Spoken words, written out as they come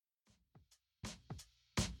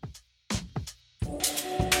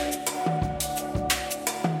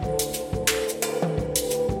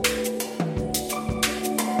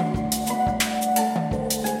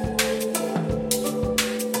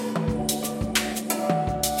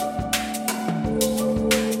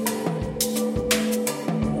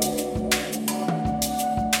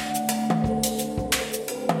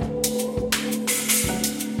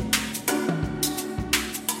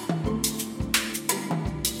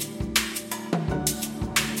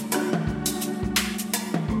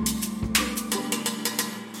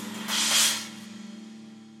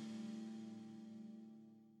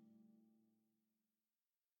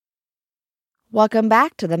Welcome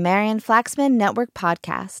back to the Marian Flaxman Network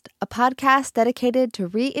podcast, a podcast dedicated to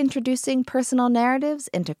reintroducing personal narratives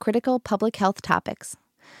into critical public health topics.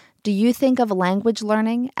 Do you think of language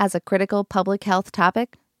learning as a critical public health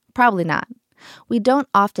topic? Probably not. We don't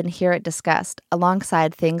often hear it discussed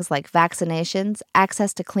alongside things like vaccinations,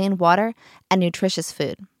 access to clean water, and nutritious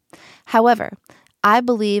food. However, I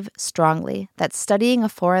believe strongly that studying a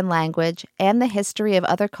foreign language and the history of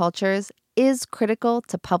other cultures is critical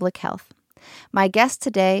to public health. My guest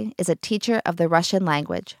today is a teacher of the Russian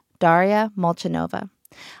language, Daria Molchanova.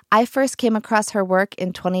 I first came across her work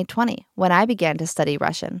in 2020 when I began to study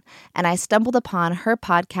Russian, and I stumbled upon her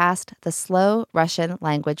podcast, the Slow Russian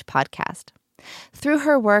Language Podcast. Through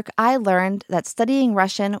her work, I learned that studying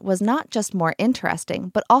Russian was not just more interesting,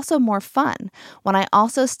 but also more fun when I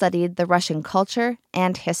also studied the Russian culture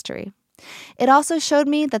and history. It also showed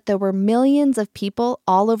me that there were millions of people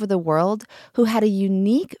all over the world who had a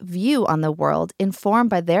unique view on the world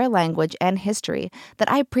informed by their language and history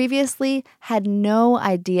that I previously had no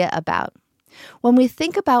idea about. When we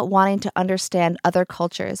think about wanting to understand other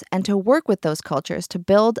cultures and to work with those cultures to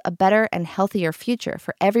build a better and healthier future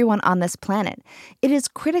for everyone on this planet, it is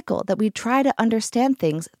critical that we try to understand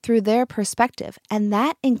things through their perspective, and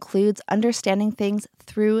that includes understanding things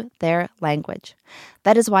through their language.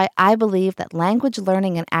 That is why I believe that language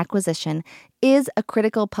learning and acquisition is a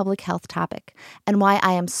critical public health topic, and why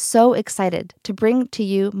I am so excited to bring to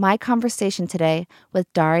you my conversation today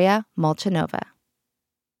with Daria Molchanova.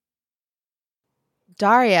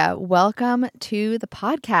 Daria, welcome to the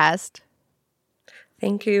podcast.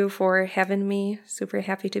 Thank you for having me. Super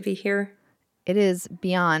happy to be here. It is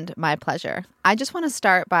beyond my pleasure. I just want to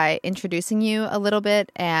start by introducing you a little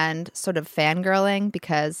bit and sort of fangirling,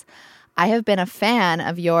 because I have been a fan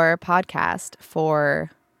of your podcast for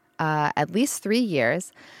at least 3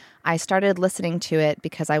 years. I started listening to it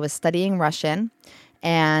because I was studying Russian,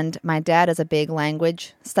 and my dad is a big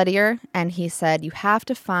language studier, and he said, you have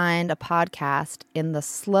to find a podcast in the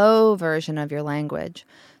slow version of your language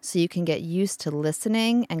so you can get used to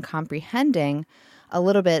listening and comprehending a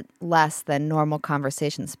little bit less than normal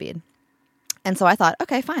conversation speed. And so I thought,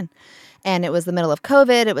 okay, fine. And it was the middle of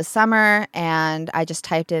COVID, it was summer, and I just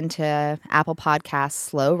typed into Apple Podcasts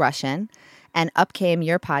Slow Russian, and up came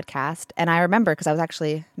your podcast. And I remember, because I was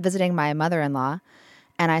actually visiting my mother-in-law,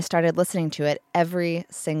 and I started listening to it every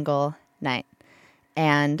single night.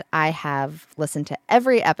 And I have listened to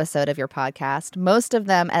every episode of your podcast, most of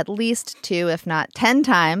them at least 2, if not 10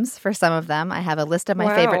 times for some of them. I have a list of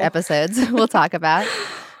my favorite episodes we'll talk about.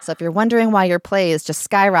 So if you're wondering why your plays just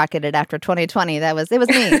skyrocketed after 2020, it was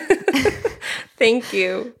me. Thank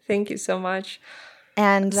you. Thank you so much.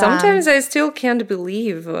 And sometimes I still can't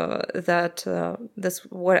believe that that's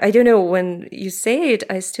what, I don't know, when you say it,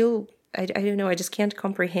 I don't know, I just can't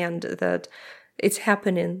comprehend that it's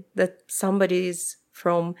happening, that somebody's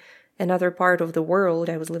from another part of the world,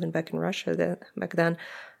 I was living back in Russia back then,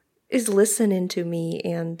 is listening to me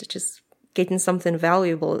and just getting something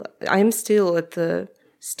valuable. I'm still at the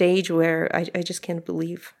stage where I just can't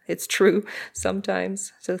believe it's true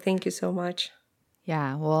sometimes. So thank you so much.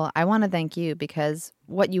 Yeah, well, I want to thank you, because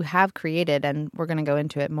what you have created, and we're going to go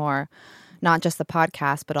into it more, not just the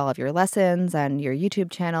podcast, but all of your lessons and your YouTube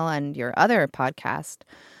channel and your other podcast,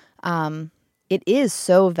 it is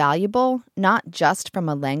so valuable, not just from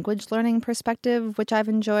a language learning perspective, which I've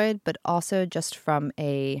enjoyed, but also just from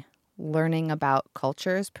a learning about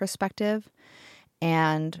cultures perspective.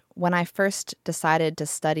 And when I first decided to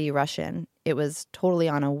study Russian, it was totally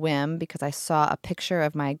on a whim, because I saw a picture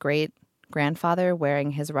of my great-grandfather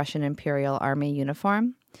wearing his Russian Imperial Army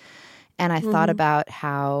uniform. And I thought about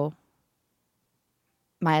how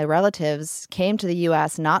my relatives came to the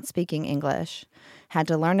U.S. not speaking English, had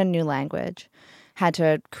to learn a new language, had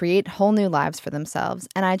to create whole new lives for themselves.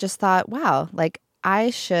 And I just thought, wow, like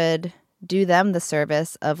I should do them the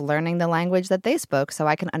service of learning the language that they spoke so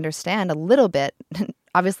I can understand a little bit,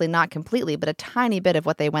 obviously not completely, but a tiny bit of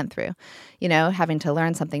what they went through, having to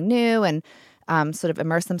learn something new and sort of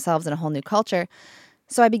immerse themselves in a whole new culture.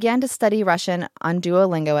 So I began to study Russian on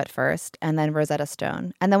Duolingo at first, and then Rosetta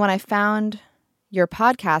Stone. And then when I found your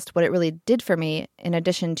podcast, what it really did for me, in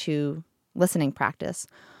addition to listening practice,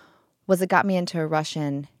 was it got me into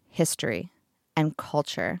Russian history and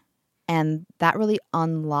culture. And that really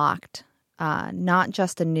unlocked not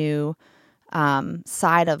just a new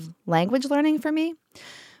side of language learning for me,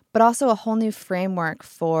 but also a whole new framework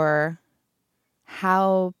for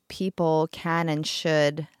how people can and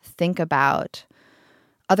should think about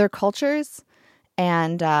other cultures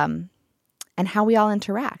and how we all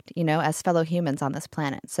interact, as fellow humans on this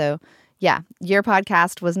planet. So Yeah, your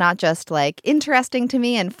podcast was not just like interesting to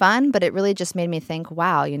me and fun, but it really just made me think,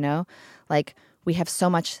 wow, like we have so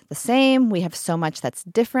much the same, we have so much that's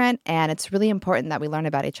different, and it's really important that we learn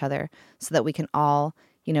about each other so that we can all,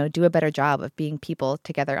 do a better job of being people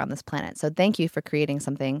together on this planet. So thank you for creating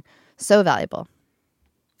something so valuable.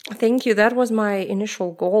 Thank you. That was my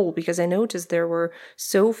initial goal because I noticed there were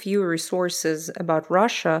so few resources about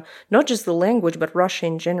Russia, not just the language, but Russia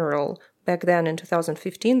in general. Back then in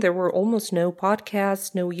 2015, there were almost no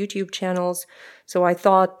podcasts, no YouTube channels. So I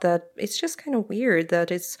thought that it's just kind of weird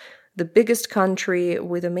that it's the biggest country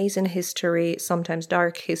with amazing history, sometimes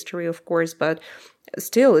dark history, of course, but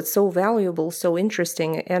still, it's so valuable, so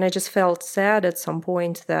interesting. And I just felt sad at some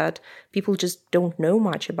point that people just don't know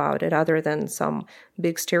much about it other than some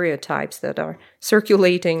big stereotypes that are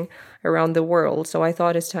circulating around the world. So I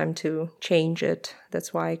thought it's time to change it.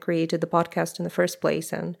 That's why I created the podcast in the first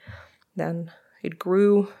place. And then it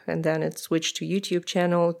grew, and then it switched to YouTube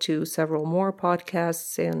channel, to several more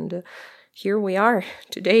podcasts. And here we are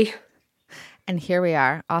today. And here we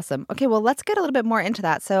are. Awesome. Okay, well, let's get a little bit more into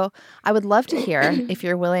that. So I would love to hear, if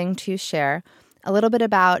you're willing to share, a little bit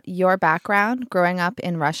about your background growing up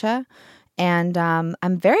in Russia. And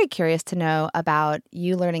I'm very curious to know about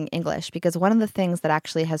you learning English, because one of the things that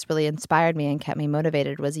actually has really inspired me and kept me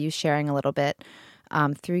motivated was you sharing a little bit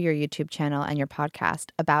through your YouTube channel and your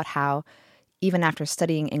podcast about how even after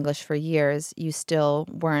studying English for years, you still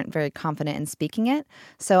weren't very confident in speaking it.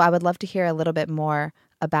 So I would love to hear a little bit more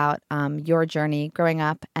about your journey growing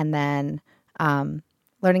up and then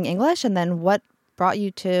learning English, and then what brought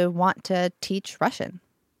you to want to teach Russian.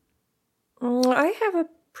 I have a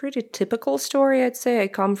pretty typical story, I'd say. I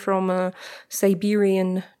come from a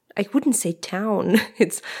Siberian, I wouldn't say town,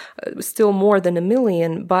 it's still more than 1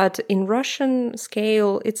 million, but in Russian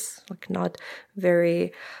scale, it's like not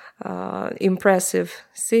very impressive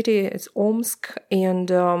city. It's Omsk,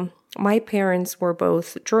 and my parents were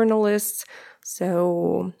both journalists.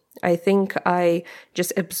 So I think I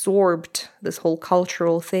just absorbed this whole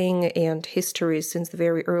cultural thing and history since the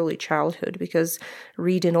very early childhood, because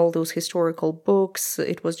reading all those historical books,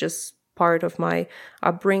 it was just part of my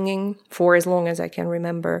upbringing for as long as I can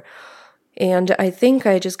remember. And I think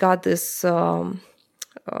I just got this, I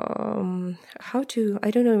don't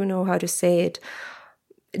even know how to say it,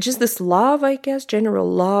 just this love, I guess, general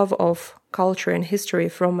love of culture and history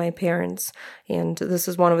from my parents. And this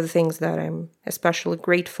is one of the things that I'm especially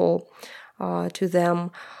grateful to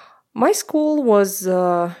them. My school was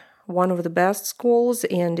one of the best schools.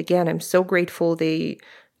 And again, I'm so grateful they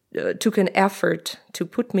took an effort to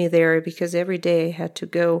put me there, because every day I had to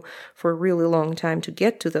go for a really long time to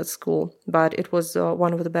get to that school. But it was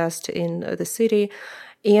one of the best in the city.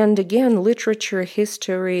 And again, literature,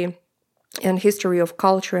 history, and history of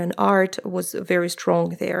culture and art was very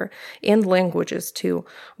strong there, and languages too.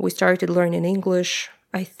 We started learning English,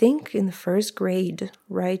 I think, in the first grade,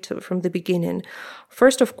 right from the beginning.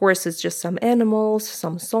 First, of course, it's just some animals,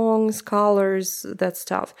 some songs, colors, that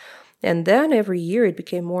stuff. And then every year it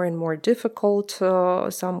became more and more difficult,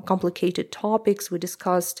 some complicated topics. We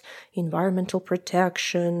discussed environmental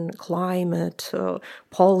protection, climate,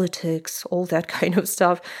 politics, all that kind of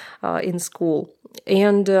stuff in school.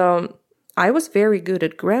 And I was very good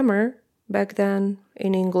at grammar back then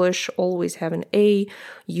in English, always have an A.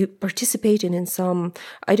 You participating in some,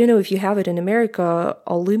 I don't know if you have it in America,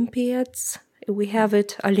 Olympiads. We have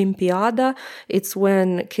it, Olympiada. It's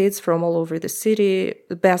when kids from all over the city,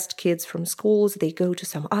 the best kids from schools, they go to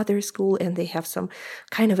some other school and they have some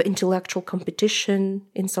kind of intellectual competition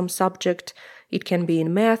in some subject. It can be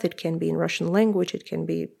in math, it can be in Russian language, it can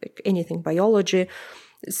be anything, biology.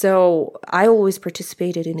 So I always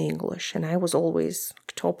participated in English, and I was always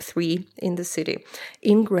top 3 in the city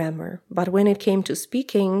in grammar. But when it came to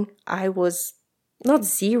speaking, I was not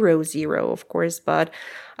 0, of course, but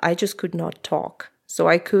I just could not talk. So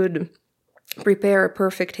I could prepare a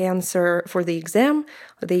perfect answer for the exam.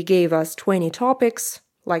 They gave us 20 topics,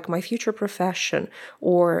 like my future profession,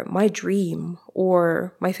 or my dream,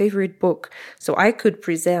 or my favorite book. So I could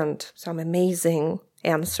present some amazing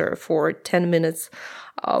answer for 10 minutes.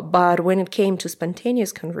 But when it came to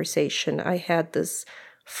spontaneous conversation, I had this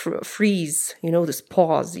freeze, this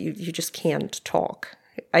pause. You just can't talk.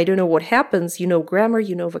 I don't know what happens. You know grammar,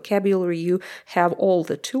 you know vocabulary, you have all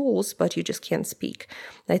the tools, but you just can't speak.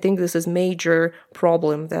 I think this is a major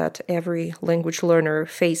problem that every language learner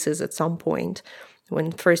faces at some point.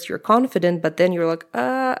 When first you're confident, but then you're like,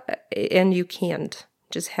 and you can't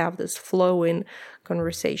just have this flow in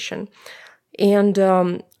conversation. And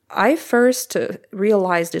I first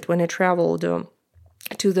realized it when I traveled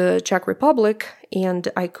to the Czech Republic, and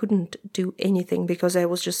I couldn't do anything because I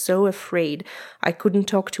was just so afraid. I couldn't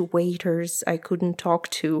talk to waiters. I couldn't talk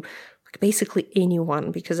to basically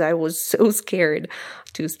anyone because I was so scared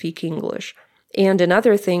to speak English. And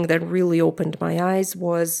another thing that really opened my eyes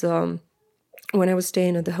was when I was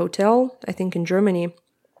staying at the hotel, I think in Germany,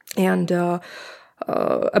 and a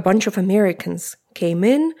bunch of Americans came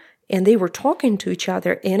in and they were talking to each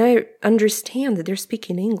other, and I understand that they're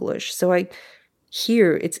speaking English. So I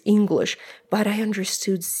hear it's English, but I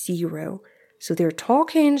understood zero. So they're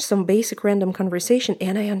talking some basic random conversation,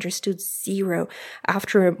 and I understood zero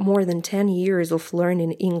after more than 10 years of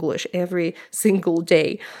learning English every single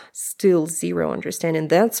day. Still zero understanding.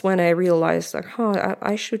 That's when I realized,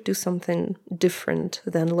 I should do something different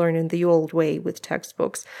than learning the old way with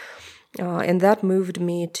textbooks. And that moved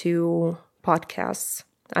me to podcasts.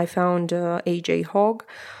 I found AJ Hogg.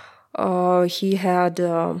 He had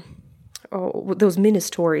those mini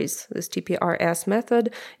stories, this TPRS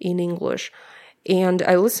method in English. And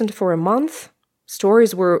I listened for a month.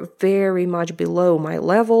 Stories were very much below my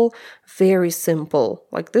level, very simple.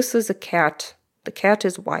 Like, this is a cat. The cat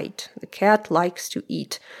is white. The cat likes to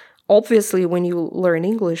eat. Obviously, when you learn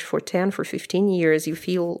English for 10, for 15 years, you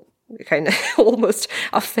feel kind of almost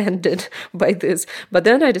offended by this. But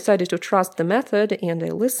then I decided to trust the method, and I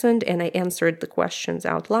listened and I answered the questions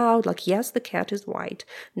out loud, like, yes, the cat is white.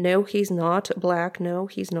 No, he's not black. No,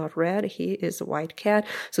 he's not red. He is a white cat.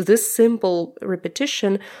 So this simple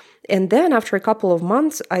repetition. And then after a couple of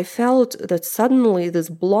months, I felt that suddenly this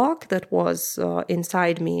block that was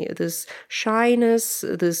inside me, this shyness,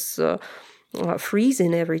 this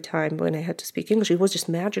freezing every time when I had to speak English, it was just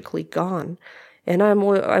magically gone. And I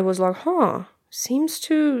was like, seems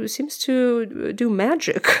to do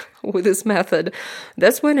magic with this method.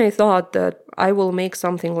 That's when I thought that I will make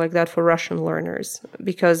something like that for Russian learners,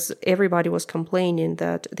 because everybody was complaining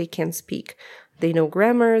that they can't speak. They know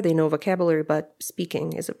grammar, they know vocabulary, but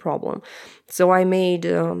speaking is a problem. So I made,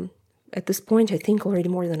 at this point, I think already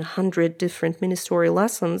more than 100 different mini-story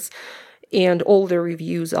lessons. And all the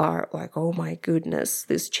reviews are like, oh my goodness,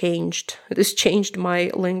 this changed my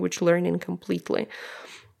language learning completely.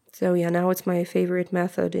 So yeah, now it's my favorite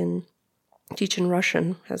method in teaching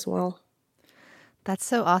Russian as well. That's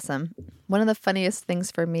so awesome. One of the funniest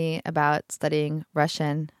things for me about studying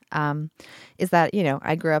Russian is that,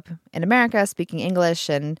 I grew up in America speaking English,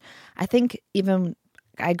 and I think even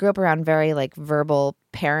I grew up around very verbal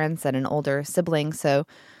parents and an older sibling, so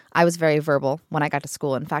I was very verbal when I got to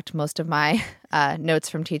school. In fact, most of my notes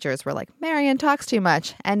from teachers were like, Marian talks too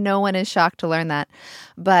much, and no one is shocked to learn that.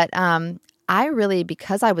 But I really,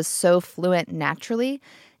 because I was so fluent naturally,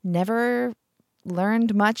 never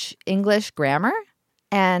learned much English grammar.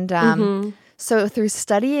 And so through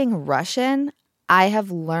studying Russian, I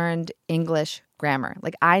have learned English grammar.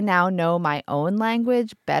 I now know my own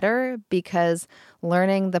language better because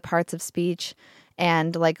learning the parts of speech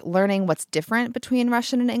and learning what's different between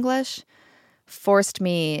Russian and English forced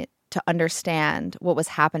me to understand what was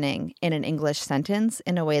happening in an English sentence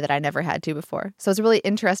in a way that I never had to before. So it's a really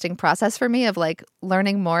interesting process for me of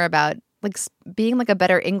learning more about being a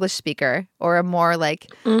better English speaker, or a more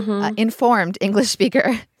informed English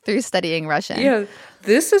speaker through studying Russian. Yeah,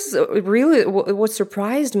 this is really what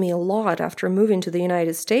surprised me a lot after moving to the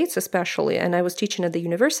United States, especially, and I was teaching at the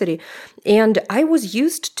university, and I was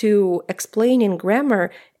used to explaining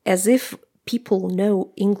grammar as if people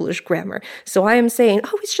know English grammar. So I am saying,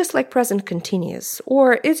 it's just like present continuous,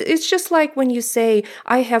 or it's just like when you say,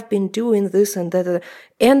 I have been doing this and that.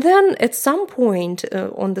 And then at some point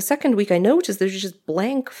on the second week, I noticed there's just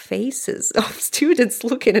blank faces of students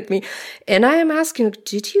looking at me. And I am asking,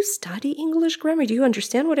 did you study English grammar? Do you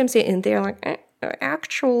understand what I'm saying? And they're like,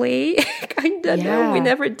 actually, kind of, no, we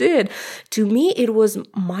never did. To me, it was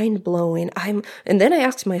mind-blowing. And then I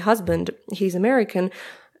asked my husband, he's American,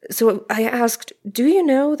 so I asked, do you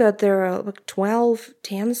know that there are 12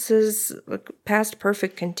 tenses, past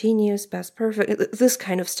perfect, continuous, past perfect, this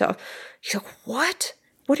kind of stuff? He's like, what?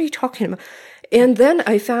 What are you talking about? And then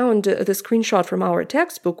I found the screenshot from our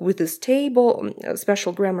textbook with this table, a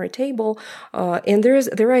special grammar table, and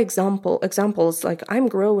there are examples like, I'm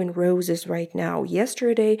growing roses right now.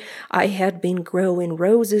 Yesterday, I had been growing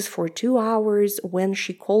roses for 2 hours when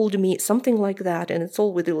she called me, something like that, and it's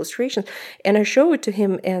all with illustrations. And I show it to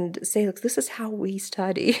him and say, this is how we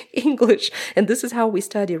study English, and this is how we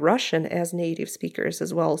study Russian as native speakers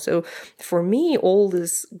as well. So for me, all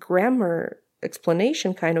this grammar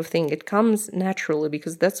explanation kind of thing, it comes naturally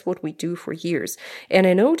because that's what we do for years. And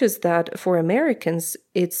I noticed that for Americans,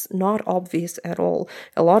 it's not obvious at all.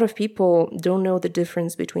 A lot of people don't know the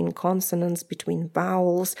difference between consonants, between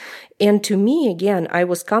vowels. And to me, again, I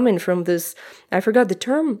was coming from this, I forgot the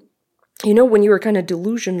term, when you were kind of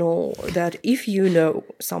delusional that if you know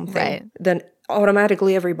something, then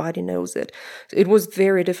automatically everybody knows it. It was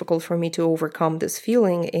very difficult for me to overcome this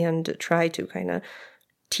feeling and try to kind of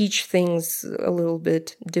teach things a little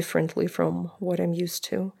bit differently from what I'm used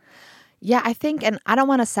to. Yeah, I think, and I don't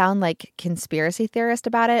want to sound like conspiracy theorist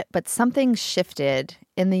about it, but something shifted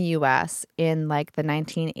in the US in like the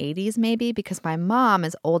 1980s maybe, because my mom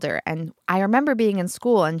is older. And I remember being in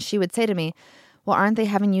school and she would say to me, well, aren't they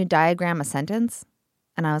having you diagram a sentence?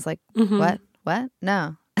 And I was like, what?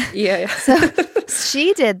 No. Yeah. So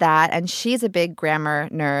she did that, and she's a big grammar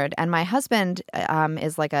nerd. And my husband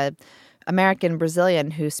is like a American Brazilian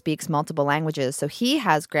who speaks multiple languages. So he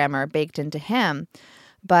has grammar baked into him.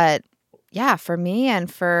 But yeah, for me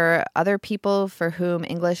and for other people for whom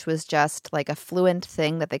English was just like a fluent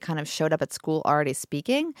thing that they kind of showed up at school already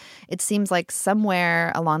speaking, it seems like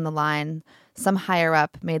somewhere along the line, some higher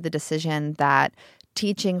up made the decision that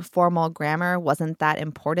teaching formal grammar wasn't that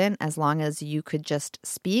important as long as you could just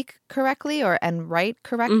speak correctly and write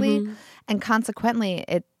correctly. And consequently,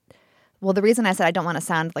 the reason I said I don't want to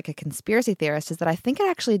sound like a conspiracy theorist is that I think it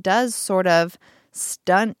actually does sort of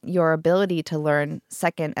stunt your ability to learn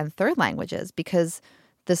second and third languages, because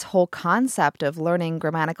this whole concept of learning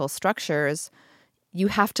grammatical structures, you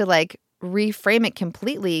have to like reframe it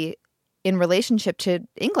completely in relationship to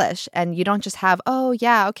English. And you don't just have, oh,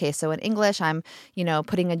 yeah, okay, so in English, I'm,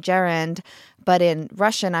 putting a gerund, but in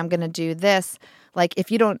Russian, I'm going to do this. Like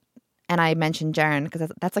if you don't, and I mentioned gerund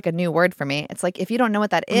because that's like a new word for me. It's like if you don't know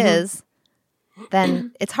what that is,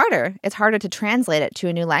 then it's harder. It's harder to translate it to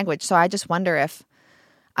a new language. So I just wonder if,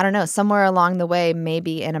 I don't know, somewhere along the way,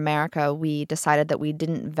 maybe in America, we decided that we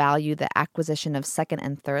didn't value the acquisition of second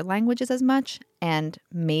and third languages as much. And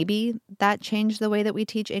maybe that changed the way that we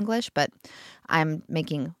teach English. But I'm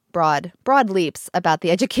making broad leaps about the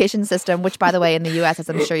education system, which, by the way, in the U.S., as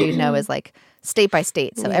I'm sure you know, is like state by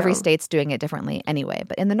state. So every state's doing it differently anyway.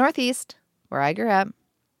 But in the Northeast, where I grew up,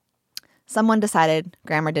 someone decided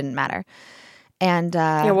grammar didn't matter. And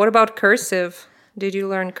what about cursive? Did you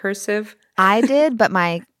learn cursive? I did, but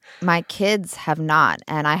my kids have not,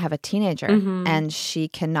 and I have a teenager, and she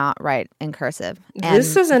cannot write in cursive. And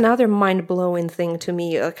this is another mind-blowing thing to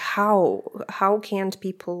me. Like how can't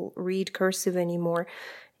people read cursive anymore?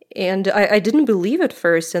 And I didn't believe it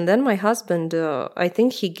first, and then my husband, I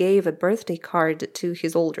think he gave a birthday card to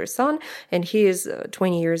his older son, and he is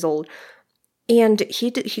 20 years old. And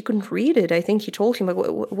he couldn't read it. I think he told him, like,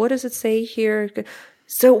 what does it say here?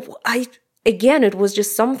 So again, it was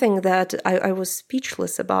just something that I was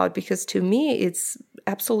speechless about, because to me, it's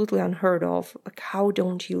absolutely unheard of. Like, how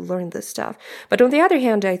don't you learn this stuff? But on the other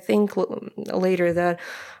hand, I think later that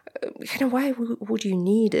why would you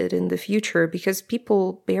need it in the future? Because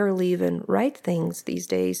people barely even write things these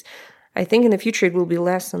days. I think in the future, it will be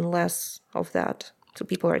less and less of that. So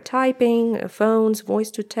people are typing, phones, voice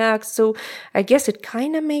to text. So I guess it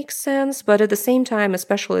kind of makes sense. But at the same time,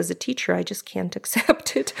 especially as a teacher, I just can't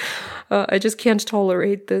accept it. I just can't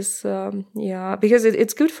tolerate this. Because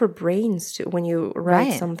it's good for brains too. When you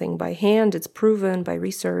write something by hand, it's proven by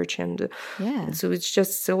research. And so it's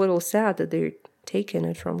just a little sad that they're taking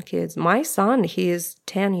it from kids. My son, he is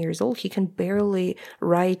 10 years old. He can barely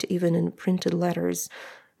write even in printed letters.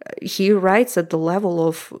 He writes at the level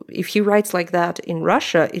of, if he writes like that in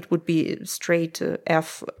Russia, it would be straight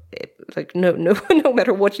F. Like no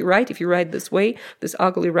matter what you write, if you write this way, this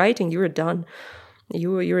ugly writing, you're done.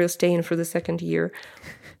 You're staying for the second year.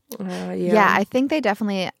 I think they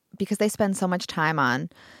definitely, because they spend so much time on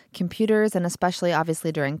computers, and especially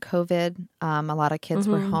obviously during COVID, a lot of kids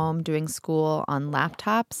were home doing school on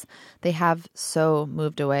laptops. They have so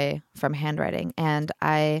moved away from handwriting, and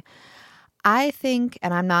I think,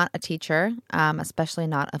 and I'm not a teacher, especially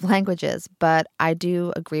not of languages, but I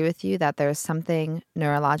do agree with you that there's something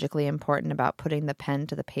neurologically important about putting the pen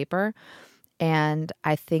to the paper. And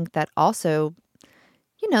I think that also,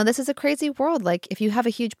 this is a crazy world. Like if you have a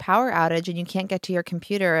huge power outage and you can't get to your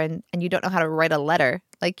computer and you don't know how to write a letter,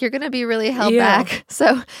 like you're going to be really held back.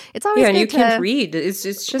 So it's always and good you can't read. It's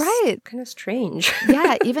just kind of strange.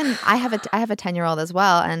 Even I have a 10-year-old as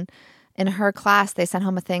well, and in her class, they sent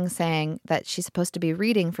home a thing saying that she's supposed to be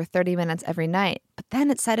reading for 30 minutes every night. But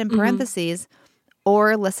then it said in parentheses,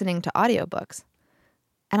 or listening to audiobooks.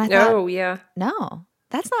 And I thought, no,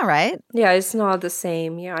 that's not right. Yeah, it's not the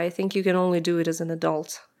same. Yeah, I think you can only do it as an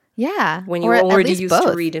adult. Yeah. when Or you're at already least used to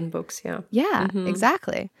both. read in books. Yeah. Yeah,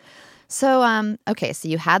 exactly. So, okay, so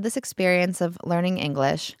you had this experience of learning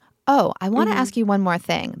English. Oh, I want to ask you one more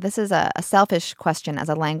thing. This is a selfish question as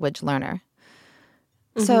a language learner.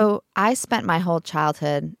 So I spent my whole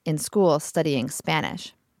childhood in school studying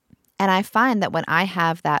Spanish. And I find that when I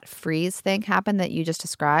have that freeze thing happen that you just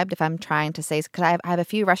described, if I'm trying to say, because I have a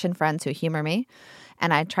few Russian friends who humor me,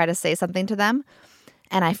 and I try to say something to them,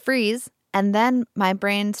 and I freeze, and then my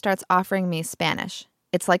brain starts offering me Spanish.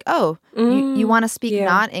 It's like, oh, you want to speak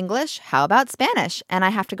not English? How about Spanish? And I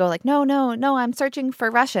have to go like, no, I'm searching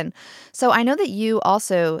for Russian. So I know that you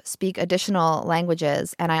also speak additional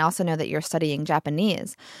languages, and I also know that you're studying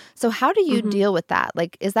Japanese. So how do you deal with that?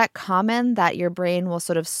 Like, is that common that your brain will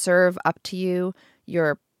sort of serve up to you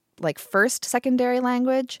your like first secondary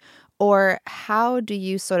language? Or how do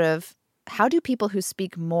people who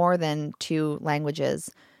speak more than two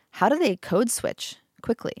languages, how do they code switch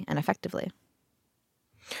quickly and effectively?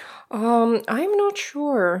 I'm not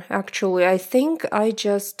sure, actually. I think I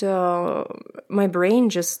just, my brain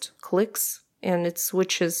just clicks and it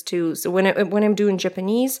switches to, so when I'm doing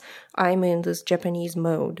Japanese, I'm in this Japanese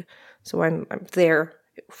mode. So I'm there,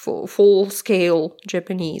 full scale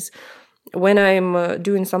Japanese. When I'm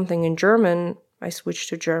doing something in German, I switch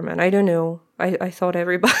to German. I don't know. I thought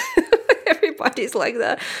everybody's like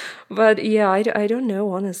that. But yeah, I don't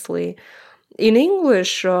know, honestly. In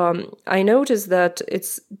English, I noticed that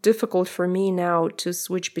it's difficult for me now to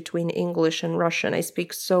switch between English and Russian. I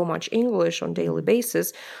speak so much English on a daily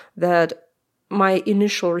basis that my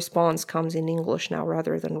initial response comes in English now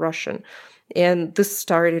rather than Russian. And this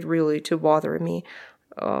started really to bother me.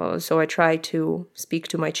 So I try to speak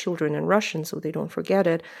to my children in Russian so they don't forget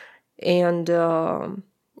it. And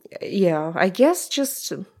yeah, I guess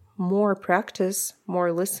just more practice,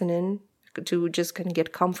 more listening, to just kind of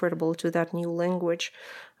get comfortable to that new language.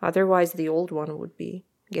 Otherwise, the old one would be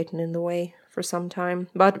getting in the way for some time.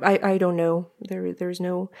 But I don't know. There's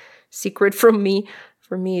no secret from me.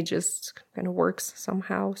 For me, it just kind of works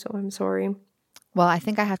somehow. So I'm sorry. Well, I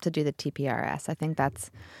think I have to do the TPRS. I think that's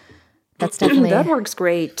definitely... That works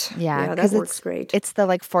great. Yeah, that works great. It's the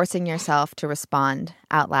like forcing yourself to respond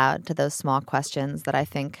out loud to those small questions that I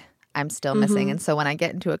think I'm still missing. And so when I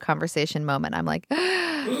get into a conversation moment, I'm like,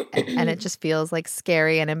 and it just feels like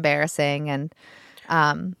scary and embarrassing. And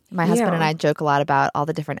my husband and I joke a lot about all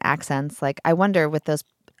the different accents. Like, I wonder with those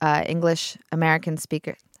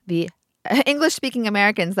the English speaking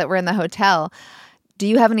Americans that were in the hotel, do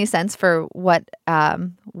you have any sense for what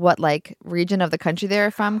like region of the country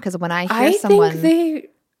they're from? Because when I hear someone...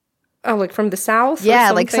 like from the South?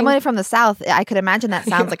 Yeah, like somebody from the South, I could imagine that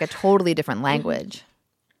sounds like a totally different language.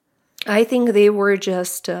 I think they were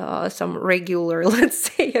just some regular, let's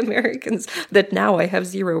say, Americans that now I have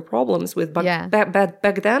zero problems with. But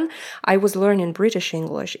back then, I was learning British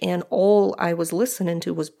English, and all I was listening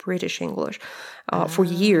to was British English for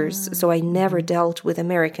years. So I never dealt with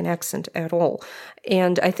American accent at all.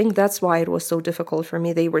 And I think that's why it was so difficult for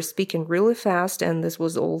me. They were speaking really fast, and this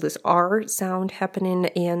was all this R sound happening,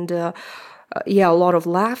 and... a lot of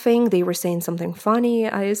laughing. They were saying something funny,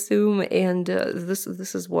 I assume, and this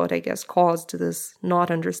is what I guess caused this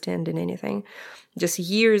not understanding anything. Just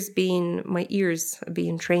my ears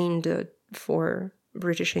being trained for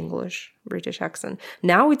British English, British accent.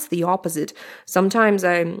 Now it's the opposite. Sometimes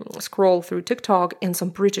I scroll through TikTok and some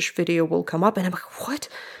British video will come up, and I'm like, what?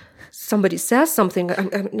 Somebody says something,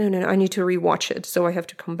 no, I need to rewatch it. So I have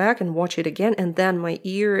to come back and watch it again. And then my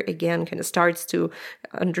ear again kind of starts to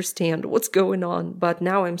understand what's going on. But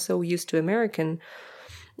now I'm so used to American.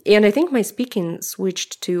 And I think my speaking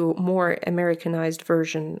switched to more Americanized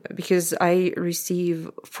version because I receive,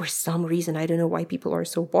 for some reason, I don't know why people are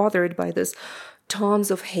so bothered by this,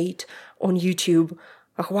 tons of hate on YouTube.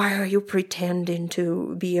 Like, why are you pretending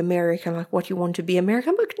to be American? Like, what you want to be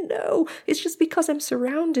American? I'm like, no, it's just because I'm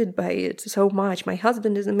surrounded by it so much. My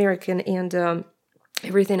husband is American, and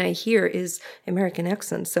everything I hear is American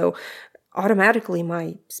accent. So automatically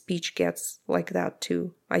my speech gets like that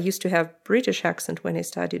too. I used to have British accent when I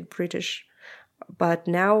studied British, but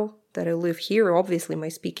now that I live here, obviously my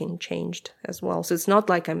speaking changed as well. So it's not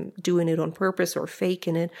like I'm doing it on purpose or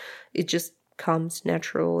faking it. It just comes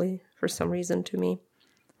naturally for some reason to me.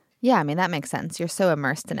 Yeah, I mean, that makes sense. You're so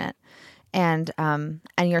immersed in it. And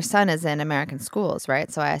your son is in American schools,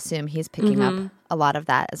 right? So I assume he's picking up a lot of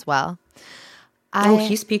that as well.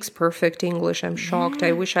 He speaks perfect English. I'm shocked.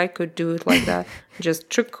 I wish I could do it like that. Just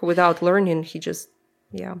without learning. He just,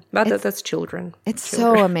 But that's children. It's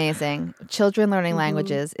so amazing. Children learning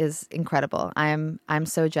languages is incredible. I'm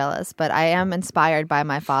so jealous. But I am inspired by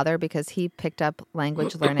my father because he picked up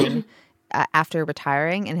language learning after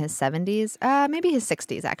retiring in his 70s, maybe his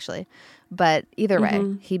 60s actually. But either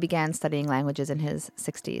way, he began studying languages in his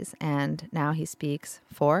 60s, and now he speaks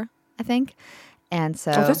 4, I think. And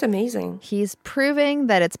so that's amazing. He's proving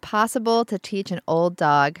that it's possible to teach an old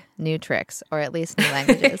dog new tricks, or at least new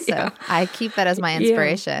languages. Yeah. So I keep that as my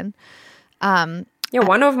inspiration.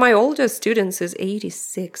 One of my oldest students is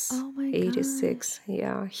 86. Oh my 86.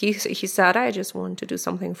 Yeah. He said, I just want to do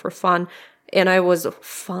something for fun. And I was,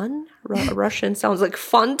 fun? Russian sounds like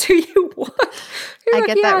fun to you? What? I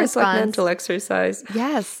get that response. It's like mental exercise.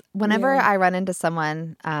 Yes. Whenever I run into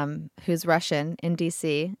someone who's Russian in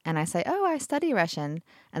DC and I say, oh, I study Russian,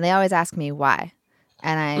 and they always ask me why.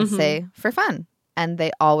 And I say, for fun. And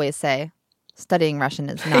they always say, studying Russian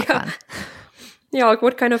is not fun. Yeah, like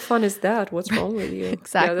what kind of fun is that? What's wrong with you?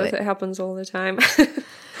 Exactly. Yeah, that happens all the time.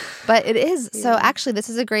 But it is. So actually, this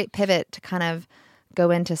is a great pivot to kind of go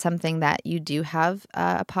into something that you do have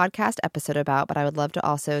a podcast episode about, but I would love to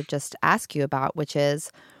also just ask you about, which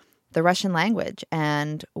is the Russian language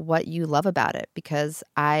and what you love about it, because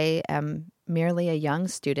I am merely a young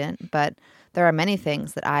student, but there are many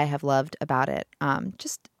things that I have loved about it.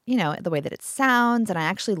 Just, the way that it sounds, and I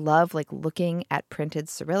actually love looking at printed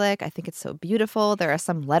Cyrillic. I think it's so beautiful. There are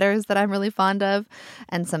some letters that I'm really fond of,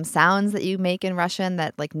 and some sounds that you make in Russian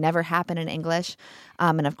that never happen in English.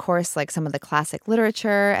 And of course, some of the classic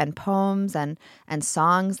literature and poems and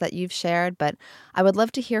songs that you've shared. But I would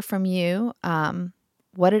love to hear from you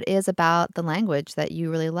what it is about the language that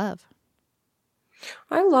you really love.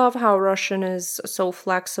 I love how Russian is so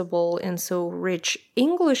flexible and so rich.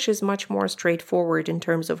 English is much more straightforward in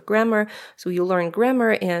terms of grammar. So you learn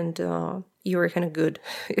grammar and you're kind of good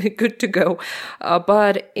to go.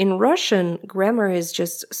 But in Russian, grammar is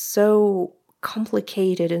just so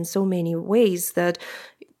complicated in so many ways that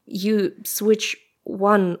you switch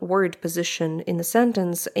one word position in a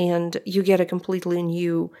sentence and you get a completely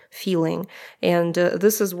new feeling. And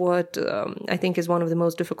this is what I think is one of the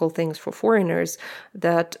most difficult things for foreigners,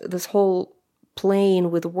 that this whole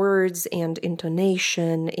playing with words and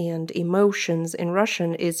intonation and emotions in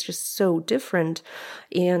Russian is just so different.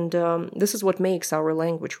 And this is what makes our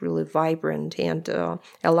language really vibrant and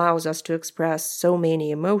allows us to express so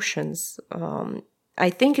many emotions.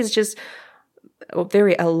 I think it's just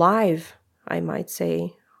very alive, I might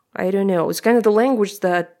say. I don't know. It's kind of the language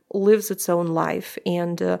that lives its own life.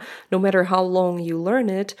 And no matter how long you learn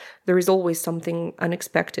it, there is always something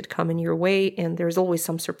unexpected coming your way. And there's always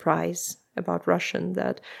some surprise about Russian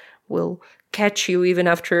that will catch you even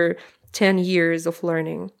after 10 years of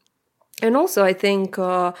learning. And also, I think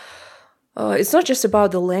it's not just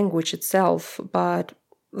about the language itself, but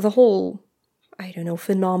the whole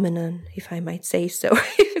phenomenon, if I might say so,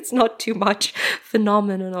 if it's not too much,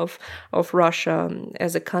 phenomenon of Russia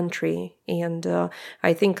as a country. And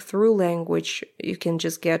I think through language, you can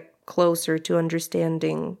just get closer to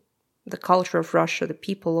understanding the culture of Russia, the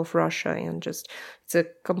people of Russia, and just it's a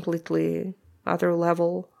completely other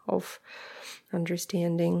level of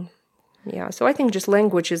understanding. Yeah, so I think just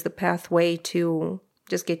language is the pathway to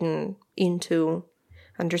just getting into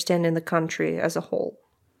understanding the country as a whole.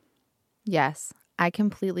 Yes, I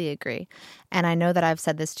completely agree. And I know that I've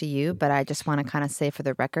said this to you, but I just want to kind of say for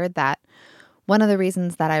the record that one of the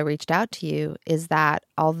reasons that I reached out to you is that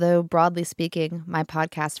although broadly speaking, my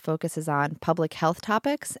podcast focuses on public health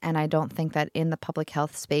topics, and I don't think that in the public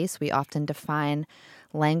health space, we often define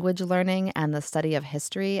language learning and the study of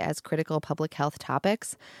history as critical public health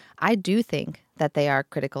topics, I do think that they are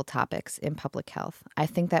critical topics in public health. I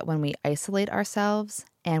think that when we isolate ourselves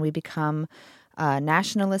and we become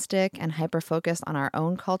nationalistic and hyper-focused on our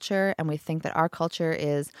own culture, and we think that our culture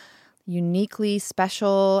is uniquely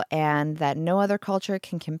special and that no other culture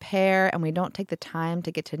can compare, and we don't take the time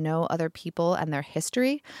to get to know other people and their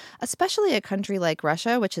history, especially a country like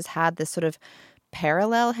Russia, which has had this sort of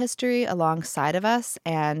parallel history alongside of us,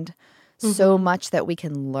 and so much that we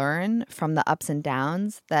can learn from the ups and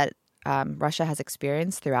downs that Russia has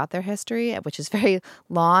experienced throughout their history, which is very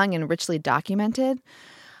long and richly documented.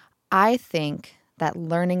 I think that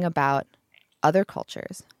learning about other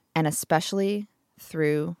cultures, and especially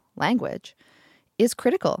through language, is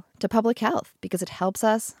critical to public health because it helps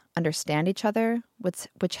us understand each other,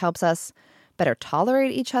 which helps us better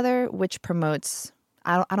tolerate each other, which promotes,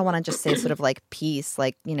 I don't want to just say sort of like peace,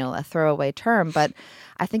 like, a throwaway term, but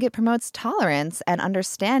I think it promotes tolerance and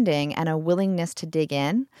understanding and a willingness to dig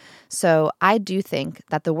in. So I do think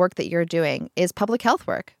that the work that you're doing is public health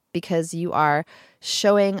work, because you are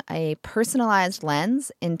showing a personalized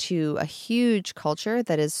lens into a huge culture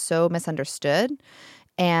that is so misunderstood.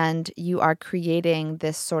 And you are creating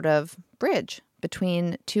this sort of bridge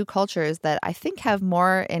between two cultures that I think have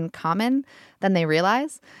more in common than they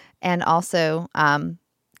realize, and also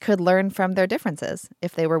could learn from their differences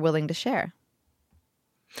if they were willing to share.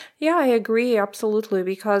 Yeah, I agree, absolutely,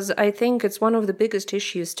 because I think it's one of the biggest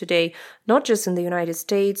issues today, not just in the United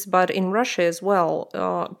States, but in Russia as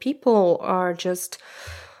well. People are just,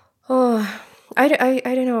 I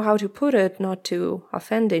don't know how to put it, not to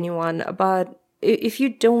offend anyone, but if you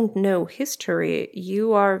don't know history,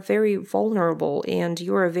 you are very vulnerable and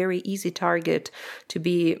you're a very easy target to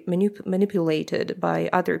be manipulated by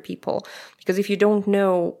other people. Because if you don't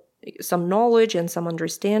know some knowledge and some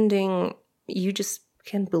understanding, you just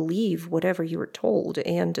can believe whatever you were told.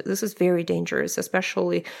 And this is very dangerous,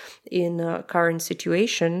 especially in a current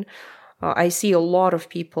situation. I see a lot of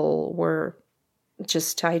people were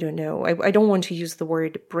just, I don't know, I don't want to use the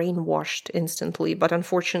word brainwashed instantly, but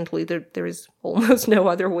unfortunately there is almost no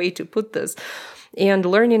other way to put this. And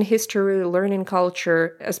learning history, learning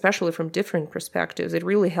culture, especially from different perspectives, it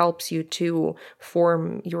really helps you to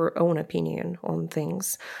form your own opinion on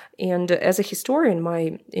things. And as a historian,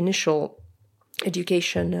 my initial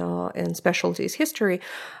education and specialty is history.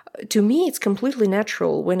 To me, it's completely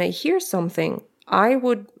natural. When I hear something,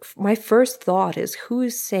 my first thought is who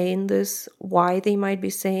is saying this, why they might be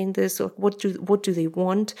saying this, what do they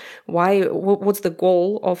want, what's the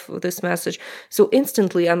goal of this message. So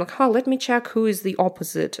instantly I'm like, let me check who is the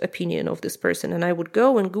opposite opinion of this person. And I would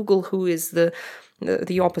go and Google who is the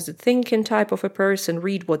opposite thinking type of a person,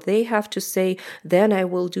 read what they have to say. Then I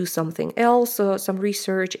will do something else, some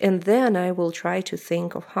research, and then I will try to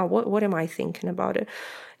think of what am I thinking about it.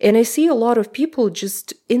 And I see a lot of people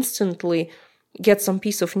just instantly get some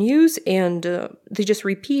piece of news and they just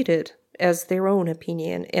repeat it as their own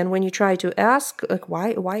opinion. And when you try to ask, like,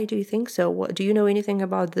 why do you think so? Do you know anything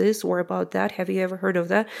about this or about that? Have you ever heard of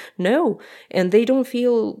that? No. And they don't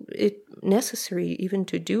feel it necessary even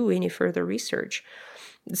to do any further research.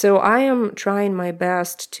 So I am trying my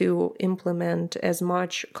best to implement as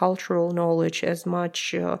much cultural knowledge, as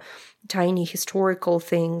much tiny historical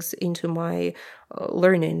things into my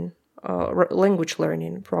language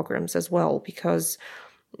learning programs as well, because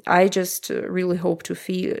I just really hope to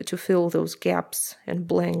fill those gaps and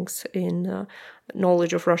blanks in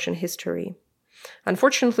knowledge of Russian history.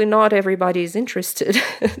 Unfortunately, not everybody is interested.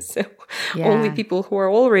 So only people who are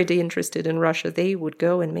already interested in Russia, they would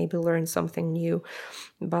go and maybe learn something new.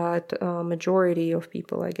 But majority of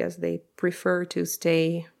people, I guess, they prefer to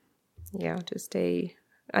stay.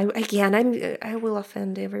 I will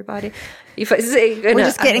offend everybody if I say we're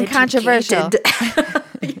just getting controversial.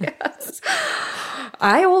 Yes.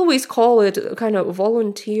 I always call it kind of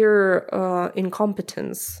volunteer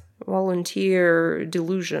incompetence, volunteer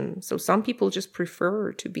delusion. So some people just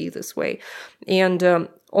prefer to be this way. And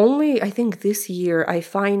only, I think this year, I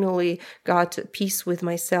finally got peace with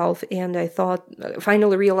myself, and I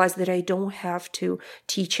finally realized that I don't have to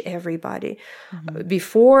teach everybody. Mm-hmm.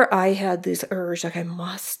 Before, I had this urge, like,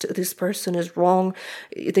 this person is wrong,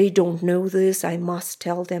 they don't know this, I must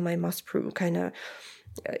tell them, I must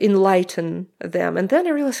enlighten them. And then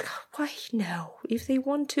I realized, why no? If they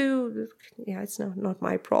want to, it's not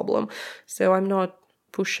my problem. So I'm not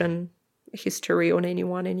pushing history on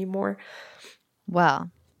anyone anymore. Well,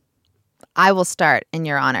 I will start in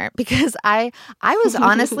your honor, because I was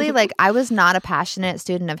honestly, I was not a passionate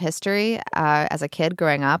student of history as a kid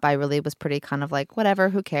growing up. I really was pretty kind of like, whatever,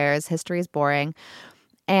 who cares? History is boring.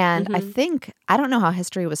 And I don't know how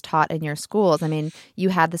history was taught in your schools. I mean, you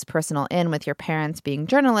had this personal in with your parents being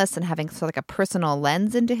journalists and having sort of like a personal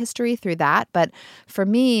lens into history through that. But for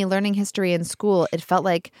me, learning history in school, it felt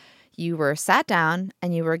like you were sat down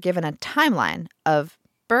and you were given a timeline of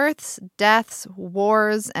births, deaths,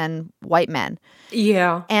 wars, and white men.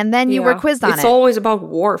 Yeah. And then you were quizzed on it. It's always about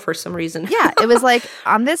war for some reason. Yeah. It was like,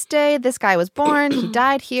 on this day, this guy was born. He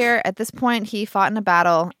died here. At this point, he fought in a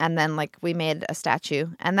battle. And then, we made a statue.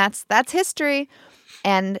 And that's history.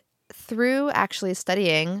 And through actually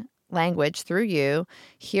studying language, through you,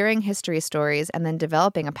 hearing history stories, and then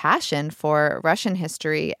developing a passion for Russian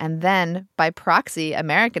history, and then by proxy,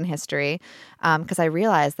 American history, because I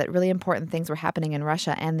realized that really important things were happening in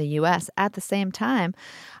Russia and the U.S. at the same time,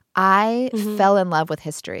 I fell in love with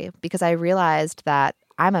history, because I realized that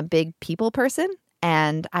I'm a big people person,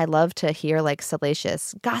 and I love to hear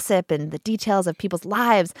salacious gossip and the details of people's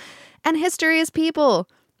lives, and history is people.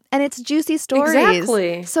 And it's juicy stories.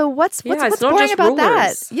 Exactly. So what's boring about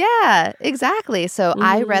that? Yeah, exactly. So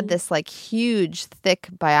I read this huge, thick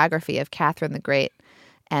biography of Catherine the Great.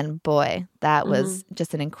 And boy, that was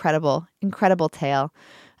just an incredible, incredible tale.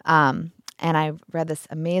 And I read this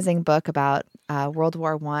amazing book about World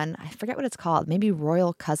War One. I forget what it's called. Maybe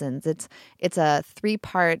Royal Cousins. It's a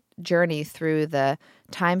 3-part journey through the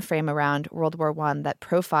time frame around World War One that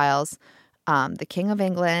profiles the King of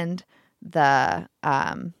England, the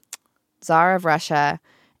Tsar of Russia,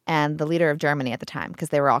 and the leader of Germany at the time, because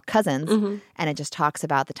they were all cousins. Mm-hmm. And it just talks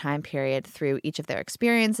about the time period through each of their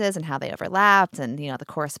experiences and how they overlapped and, the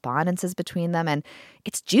correspondences between them. And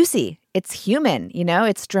it's juicy. It's human,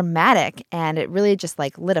 it's dramatic. And it really just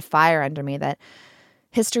lit a fire under me that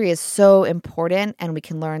history is so important and we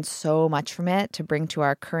can learn so much from it to bring to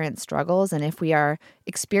our current struggles. And if we are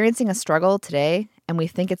experiencing a struggle today and we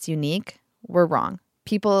think it's unique, we're wrong.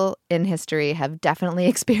 People in history have definitely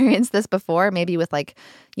experienced this before, maybe with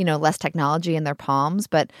less technology in their palms,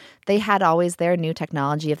 but they had always their new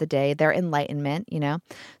technology of the day, their enlightenment,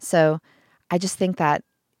 So I just think that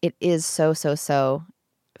it is so, so, so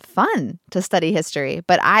fun to study history,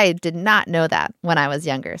 but I did not know that when I was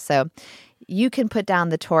younger. So you can put down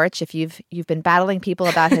the torch if you've been battling people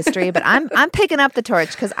about history, but I'm picking up the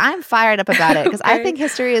torch because I'm fired up about it because I think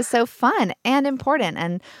history is so fun and important,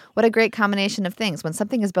 and what a great combination of things. When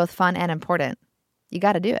something is both fun and important, you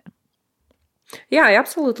got to do it. Yeah, I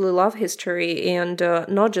absolutely love history, and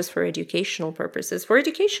not just for educational purposes. For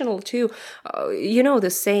educational too, the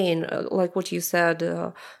saying, like what you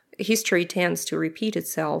said, history tends to repeat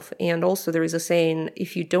itself. And also there is a saying,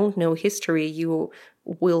 if you don't know history, you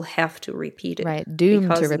will have to repeat it. Right,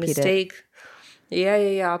 doomed to repeat it.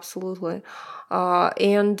 Yeah, absolutely.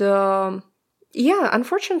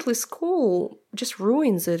 Unfortunately, school just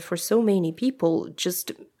ruins it for so many people,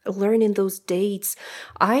 just learning those dates.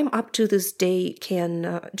 I'm up to this day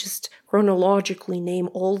can just chronologically name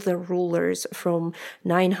all the rulers from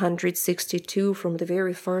 962, from the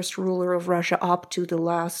very first ruler of Russia up to the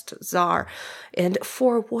last Tsar. And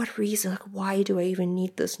for what reason? Why do I even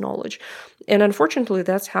need this knowledge? And unfortunately,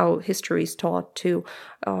 that's how history is taught too.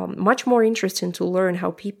 Much more interesting to learn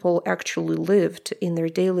how people actually lived in their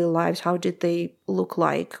daily lives. How did they look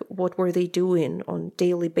like? What were they doing on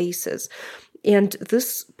daily basis? And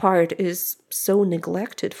this part is so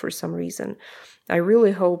neglected for some reason. I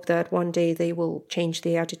really hope that one day they will change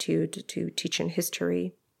the attitude to teaching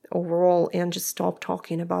history overall and just stop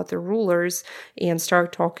talking about the rulers and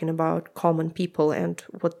start talking about common people and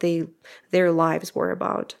what their lives were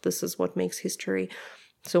about. This is what makes history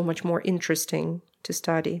so much more interesting to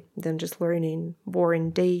study than just learning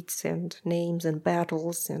boring dates and names and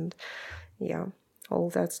battles and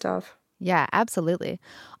all that stuff. Yeah, absolutely.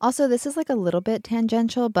 Also, this is a little bit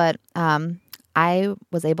tangential, but I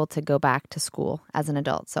was able to go back to school as an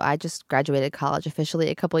adult. So I just graduated college officially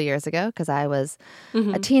a couple of years ago because I was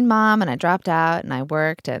a teen mom and I dropped out and I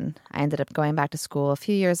worked and I ended up going back to school a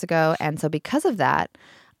few years ago. And so because of that,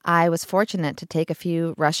 I was fortunate to take a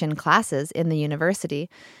few Russian classes in the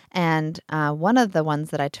university. And one of the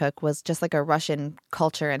ones that I took was just a Russian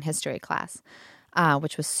culture and history class.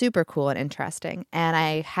 Which was super cool and interesting. And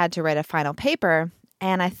I had to write a final paper,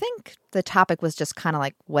 and I think the topic was just kind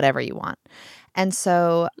of whatever you want. And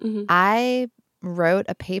so I wrote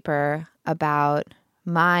a paper about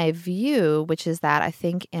my view, which is that I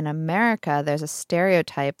think in America there's a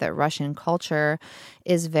stereotype that Russian culture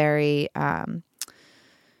is very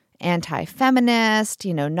anti-feminist,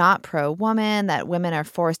 not pro-woman, that women are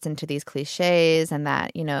forced into these cliches, and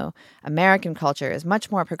that, American culture is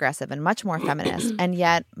much more progressive and much more feminist. And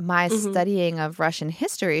yet my studying of Russian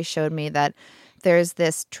history showed me that there's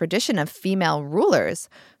this tradition of female rulers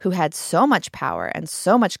who had so much power and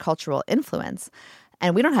so much cultural influence.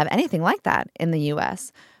 And we don't have anything like that in the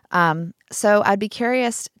U.S. So I'd be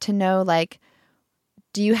curious to know,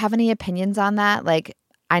 do you have any opinions on that?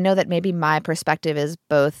 I know that maybe my perspective is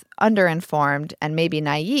both underinformed and maybe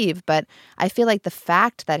naive, but I feel like the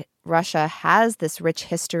fact that Russia has this rich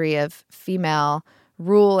history of female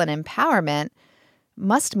rule and empowerment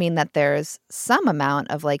must mean that there's some amount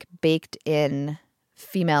of baked in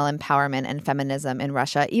female empowerment and feminism in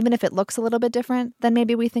Russia, even if it looks a little bit different than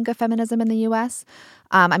maybe we think of feminism in the U.S.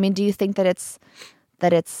 Do you think that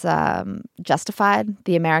it's justified,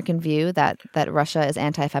 the American view that Russia is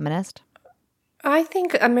anti-feminist? I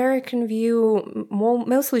think American view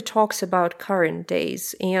mostly talks about current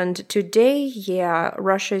days. And today,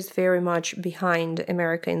 Russia is very much behind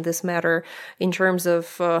America in this matter in terms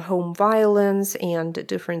of home violence and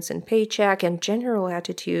difference in paycheck and general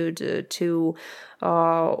attitude to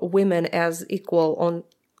women as equal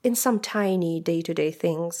in some tiny day-to-day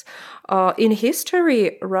things. In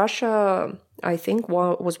history, Russia, I think,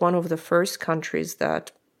 was one of the first countries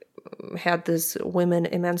that had this women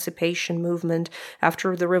emancipation movement.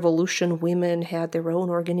 After the revolution, women had their own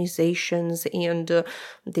organizations and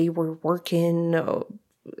they were working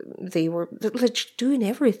they were like doing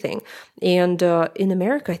everything. And in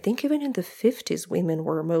America, I think even in the 50s, women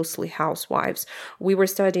were mostly housewives. We were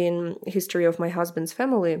studying history of my husband's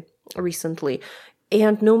family recently,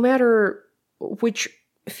 and no matter which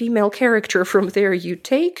female character from there you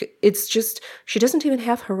take, it's just, she doesn't even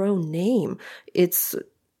have her own name. It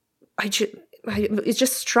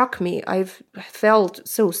just struck me. I've felt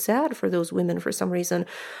so sad for those women for some reason.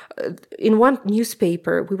 In one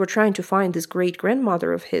newspaper, we were trying to find this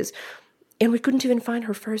great-grandmother of his, and we couldn't even find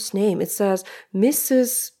her first name. It says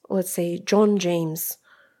Mrs., let's say, John James.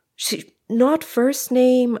 Not first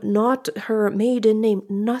name, not her maiden name,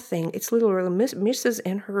 nothing. It's literally Mrs.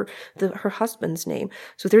 and her husband's name.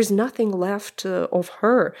 So there's nothing left of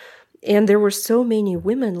her. And there were so many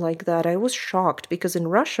women like that. I was shocked because in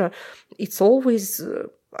Russia, it's always,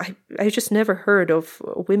 I just never heard of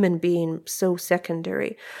women being so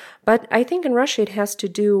secondary. But I think in Russia, it has to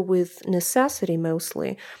do with necessity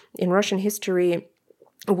mostly. In Russian history,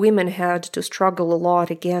 women had to struggle a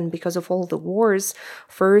lot again because of all the wars.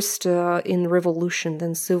 First in revolution,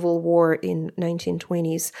 then civil war in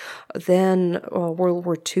 1920s, then World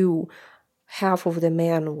War II. Half of the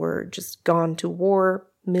men were just gone to war.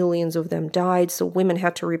 Millions of them died, so women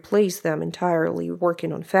had to replace them entirely,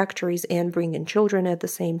 working on factories and bringing children at the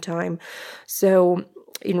same time. So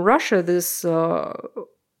in Russia, this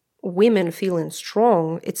women feeling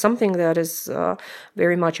strong, it's something that is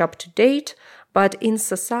very much up to date. But in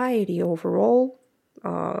society overall,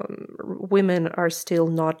 women are still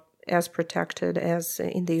not as protected as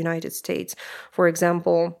in the United States. For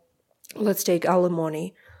example, let's take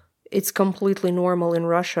alimony. It's completely normal in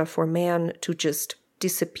Russia for men to just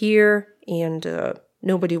disappear and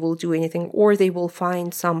nobody will do anything, or they will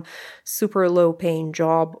find some super low-paying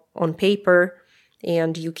job on paper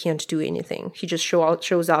and you can't do anything. He just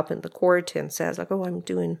shows up in the court and says, like, oh, I'm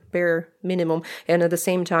doing bare minimum. And at the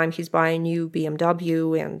same time, he's buying new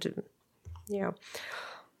BMW and, yeah.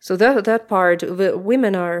 So that part, the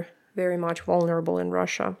women are very much vulnerable in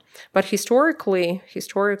Russia. But historically,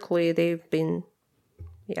 they've been,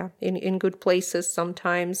 in good places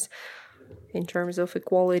sometimes in terms of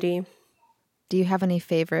equality. Do you have any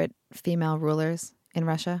favorite female rulers in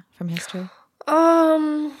Russia from history?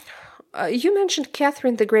 You mentioned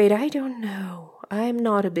Catherine the Great. I don't know. I'm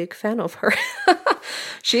not a big fan of her.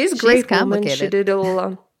 She's a great woman. She did a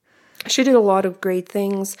lot of great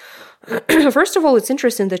things. First of all, it's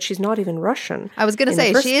interesting that she's not even Russian. I was going to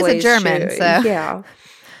say, she is a German.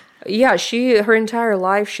 Yeah, her entire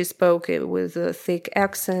life she spoke with a thick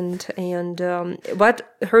accent, and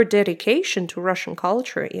but her dedication to Russian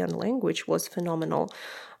culture and language was phenomenal.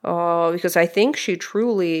 Because I think she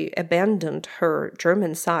truly abandoned her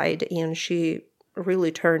German side and she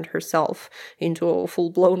really turned herself into a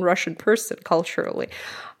full-blown Russian person culturally.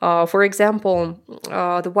 For example,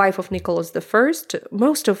 the wife of Nicholas I,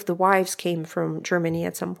 most of the wives came from Germany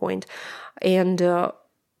at some point, and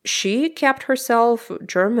she kept herself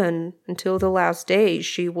German until the last day.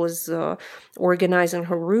 She was organizing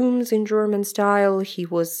her rooms in German style. He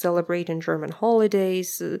was celebrating German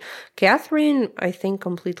holidays. Catherine, I think,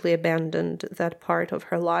 completely abandoned that part of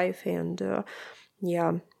her life. And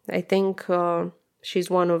I think she's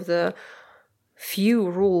one of the few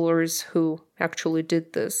rulers who actually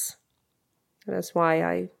did this. That's why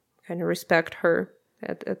I kind of respect her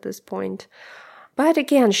at this point. But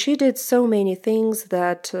again, she did so many things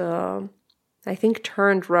that I think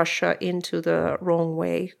turned Russia into the wrong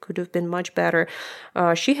way. Could have been much better.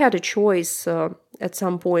 She had a choice at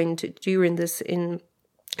some point during this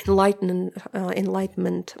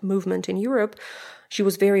Enlightenment movement in Europe. She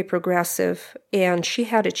was very progressive, and she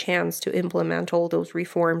had a chance to implement all those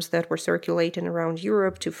reforms that were circulating around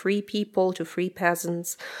Europe to free people, to free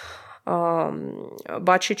peasants.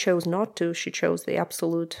 But she chose not to. She chose the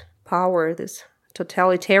absolute power, this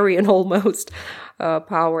totalitarian almost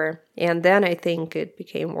power. And then I think it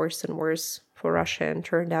became worse and worse for Russia and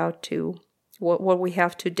turned out to what we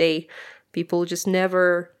have today. People just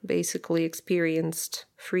never basically experienced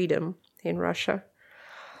freedom in Russia.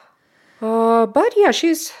 But yeah,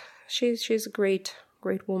 she's a great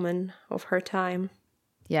woman of her time.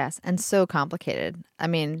 Yes, and so complicated. I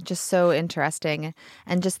mean, just so interesting.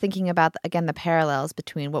 And just thinking about, again, the parallels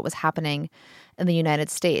between what was happening in the United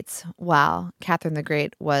States while Catherine the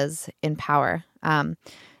Great was in power.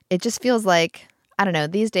 It just feels like, I don't know,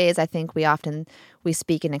 these days I think we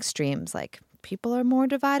speak in extremes, like people are more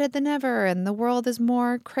divided than ever and the world is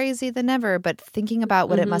more crazy than ever. But thinking about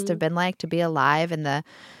what it must have been like to be alive in the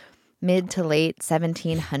mid to late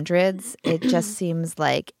 1700s, it just seems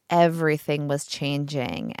like everything was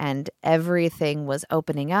changing and everything was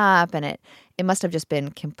opening up, and it must have just been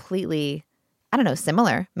completely I don't know,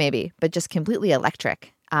 similar maybe, but just completely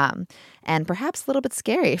electric. And perhaps a little bit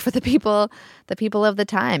scary for the people of the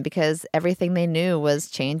time, because everything they knew was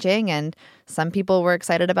changing, and some people were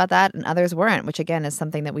excited about that and others weren't, which again is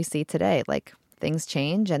something that we see today. Like, things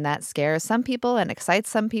change and that scares some people and excites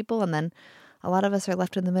some people, and then a lot of us are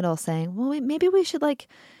left in the middle saying, well, wait, maybe we should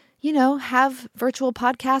have virtual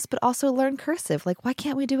podcasts but also learn cursive. Like, why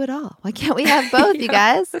can't we do it all? Why can't we have both, you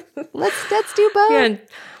guys? Let's do both. Yeah.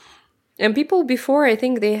 And people before, I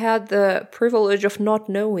think they had the privilege of not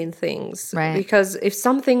knowing things. Right. Because if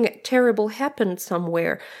something terrible happened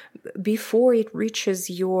somewhere, before it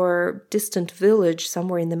reaches your distant village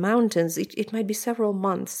somewhere in the mountains, it might be several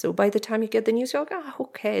months. So by the time you get the news, you're like,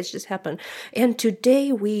 okay, it's just happened. And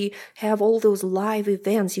today we have all those live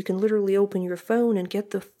events. You can literally open your phone and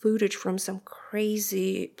get the footage from some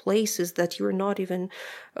crazy places that you're not even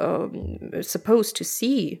supposed to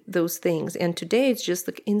see those things. And today it's just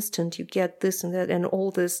like instant. You get this and that and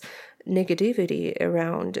all this negativity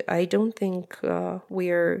around. I don't think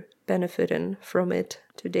we're benefiting from it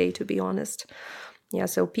today, to be honest. Yeah,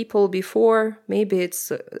 so people before, maybe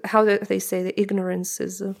it's how they say, the ignorance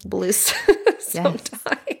is bliss sometimes.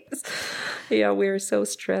 Yes. Yeah, we're so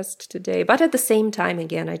stressed today. But at the same time,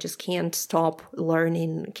 again, I just can't stop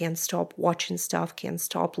learning, can't stop watching stuff, can't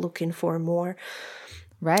stop looking for more.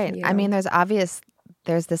 Right. Yeah. I mean, there's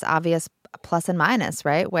this obvious plus and minus,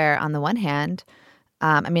 right? Where on the one hand,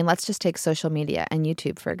 let's just take social media and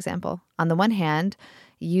YouTube, for example. On the one hand,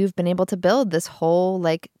 you've been able to build this whole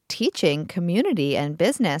teaching community and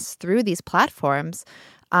business through these platforms.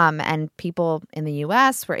 And people in the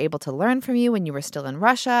U.S. were able to learn from you when you were still in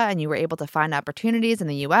Russia, and you were able to find opportunities in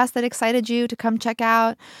the U.S. that excited you to come check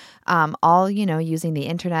out, all, using the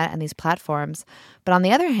internet and these platforms. But on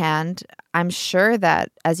the other hand, I'm sure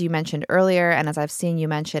that, as you mentioned earlier, and as I've seen you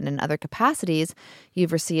mention in other capacities,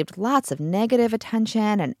 you've received lots of negative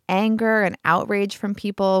attention and anger and outrage from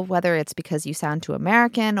people, whether it's because you sound too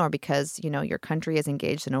American or because, your country is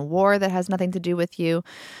engaged in a war that has nothing to do with you.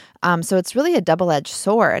 So it's really a double-edged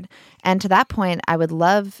sword. And to that point, I would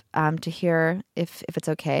love to hear, if it's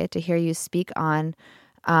okay, to hear you speak on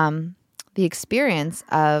the experience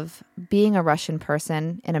of being a Russian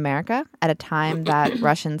person in America at a time that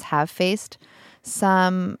Russians have faced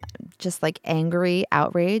some just angry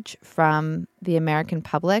outrage from the American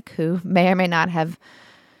public, who may or may not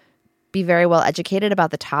be very well educated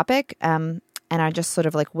about the topic, and are just sort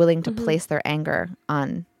of willing to place their anger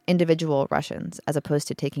on individual Russians as opposed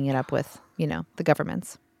to taking it up with, the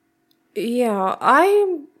governments. Yeah,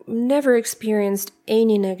 I never experienced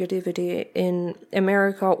any negativity in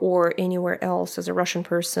America or anywhere else as a Russian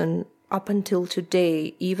person up until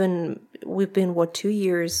today. Even we've been, 2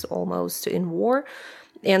 years almost in war,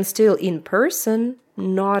 and still in person,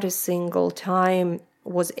 not a single time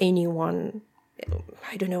was anyone,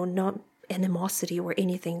 not animosity or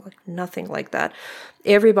anything, nothing like that.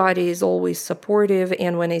 Everybody is always supportive.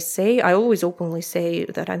 And when I always openly say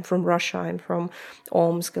that I'm from Russia, I'm from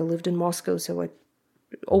Omsk, I lived in Moscow, so I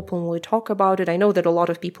openly talk about it. I know that a lot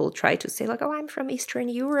of people try to say I'm from Eastern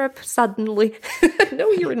Europe suddenly. No,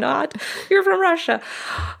 you're not. You're from Russia.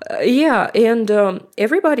 And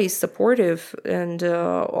everybody's supportive. And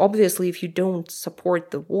obviously, if you don't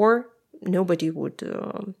support the war, nobody would,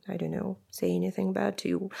 say anything bad to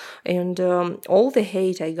you. And all the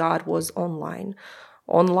hate I got was online.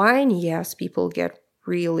 Online, yes, people get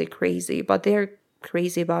really crazy, but they're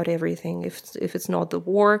crazy about everything. If it's not the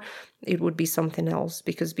war, it would be something else.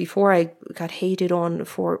 Because before, I got hated on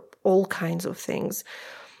for all kinds of things.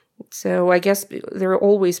 So I guess there are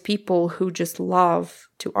always people who just love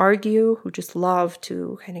to argue, who just love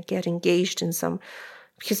to kind of get engaged in some.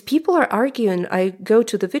 Because people are arguing. I go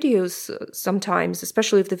to the videos sometimes,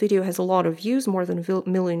 especially if the video has a lot of views, more than a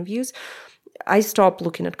million views. I stop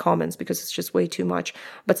looking at comments because it's just way too much.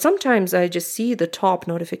 But sometimes I just see the top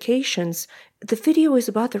notifications. The video is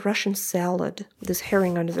about the Russian salad, this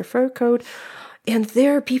herring under the fur coat. And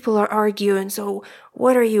there people are arguing. So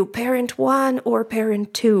what are you, parent 1 or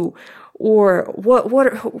parent 2? Or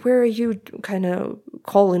where are you kind of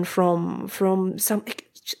calling from some...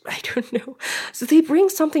 I don't know. So they bring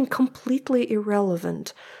something completely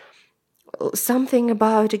irrelevant, something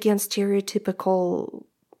about, again, stereotypical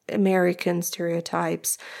American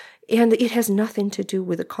stereotypes, and it has nothing to do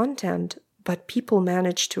with the content, but people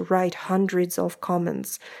manage to write hundreds of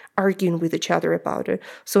comments arguing with each other about it.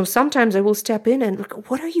 So sometimes I will step in and look,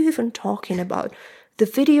 what are you even talking about? The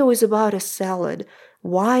video is about a salad.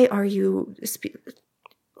 Why are you...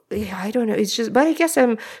 I don't know. It's just, but I guess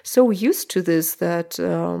I'm so used to this that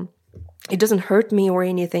it doesn't hurt me or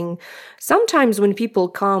anything. Sometimes when people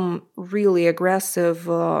come really aggressive,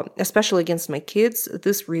 especially against my kids,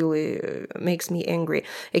 this really makes me angry.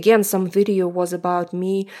 Again, some video was about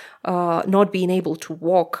me not being able to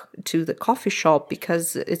walk to the coffee shop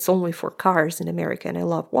because it's only for cars in America, and I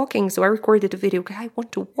love walking. So I recorded a video. I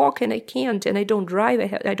want to walk and I can't, and I don't drive.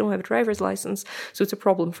 I don't have a driver's license, so it's a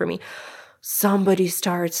problem for me. Somebody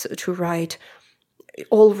starts to write,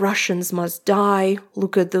 all Russians must die.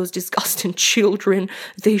 Look at those disgusting children.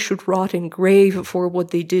 They should rot in grave for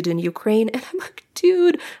what they did in Ukraine. And I'm like,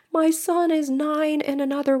 dude, my son is 9 and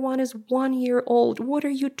another one is 1 year old. What are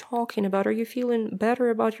you talking about? Are you feeling better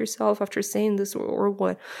about yourself after saying this or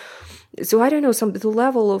what? So I don't know, the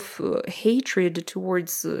level of hatred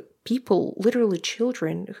towards people, literally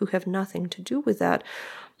children, who have nothing to do with that.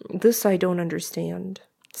 This I don't understand.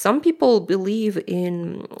 Some people believe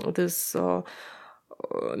in this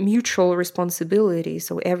mutual responsibility,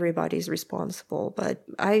 so everybody's responsible, but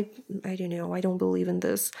I don't know, I don't believe in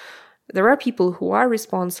this. There are people who are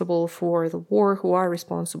responsible for the war, who are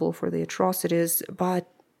responsible for the atrocities, but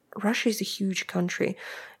Russia is a huge country.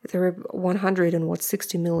 There are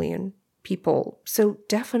 160 million people, so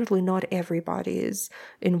definitely not everybody is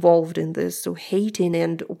involved in this. So hating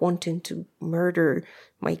and wanting to murder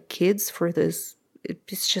my kids for this,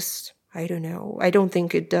 it's just, I don't know. I don't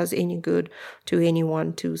think it does any good to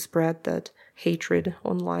anyone to spread that hatred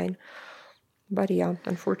online. But yeah,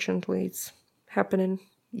 unfortunately, it's happening.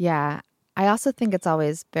 Yeah. I also think it's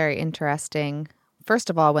always very interesting, first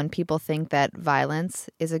of all, when people think that violence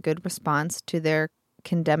is a good response to their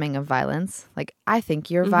condemning of violence. Like, I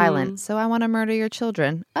think you're violent, so I want to murder your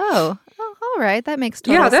children. Oh, all right. That makes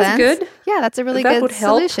total sense. Yeah, that's good. Yeah, that's a really good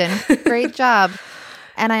solution. Great job.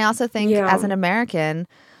 And I also think as an American,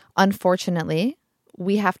 unfortunately,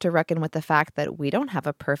 we have to reckon with the fact that we don't have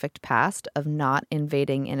a perfect past of not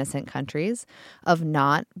invading innocent countries, of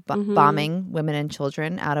not bombing women and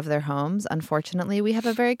children out of their homes. Unfortunately, we have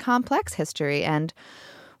a very complex history. And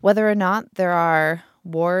whether or not there are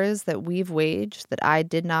wars that we've waged that I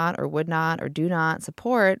did not or would not or do not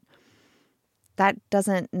support, that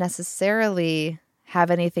doesn't necessarily have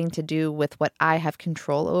anything to do with what I have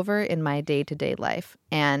control over in my day-to-day life.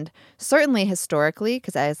 And certainly historically,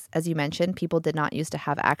 because as you mentioned, people did not used to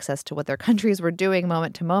have access to what their countries were doing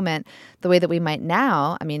moment to moment the way that we might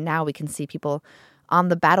now. I mean, now we can see people on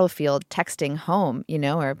the battlefield texting home,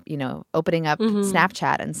 or, opening up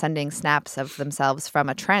Snapchat and sending snaps of themselves from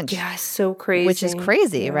a trench. Yeah, so crazy. Which is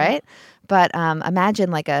crazy, right? But imagine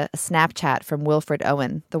like a Snapchat from Wilfred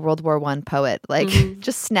Owen, the World War I poet, like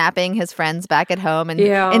just snapping his friends back at home. And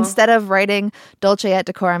instead of writing Dulce et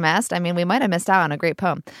decorum est, I mean, we might have missed out on a great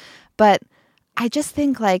poem. But I just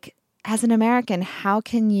think, like, as an American, how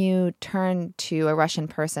can you turn to a Russian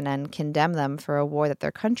person and condemn them for a war that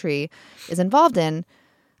their country is involved in?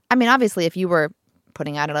 I mean, obviously, if you were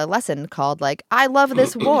putting out a lesson called, like, I love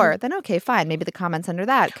this war, then okay, fine. Maybe the comments under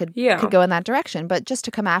that could go in that direction. But just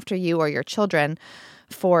to come after you or your children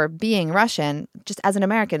for being Russian, just as an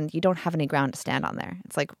American, you don't have any ground to stand on there.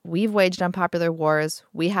 It's like, we've waged unpopular wars.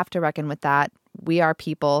 We have to reckon with that. We are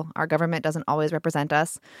people. Our government doesn't always represent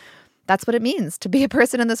us. That's what it means to be a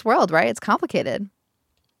person in this world, right? It's complicated.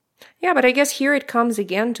 Yeah, but I guess here it comes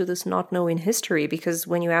again to this not knowing history, because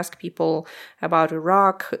when you ask people about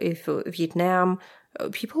Iraq, Vietnam,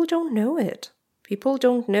 people don't know it. People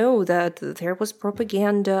don't know that there was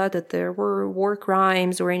propaganda, that there were war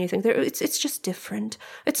crimes or anything. It's just different.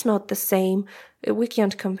 It's not the same. We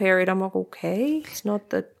can't compare it. I'm like, okay, it's not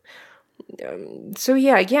that. So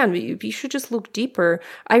yeah, again, we should just look deeper.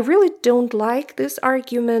 I really don't like this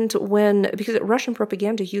argument because Russian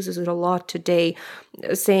propaganda uses it a lot today,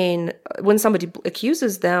 saying when somebody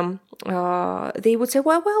accuses them, they would say,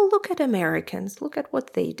 well, look at Americans, look at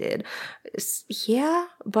what they did. Yeah,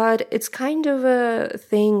 but it's kind of a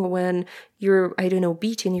thing when you're, I don't know,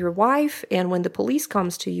 beating your wife, and when the police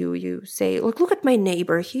comes to you, you say, look at my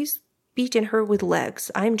neighbor, he's beating her with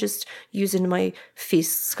legs. I'm just using my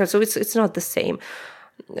fists. So it's not the same.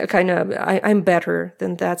 I'm better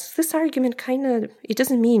than that. This argument it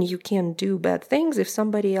doesn't mean you can't do bad things if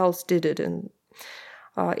somebody else did it in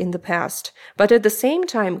the past. But at the same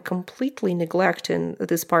time, completely neglecting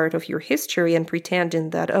this part of your history and pretending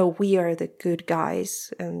that, we are the good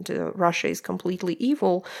guys and Russia is completely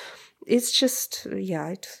evil. It's just,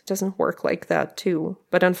 it doesn't work like that too.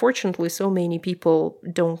 But unfortunately, so many people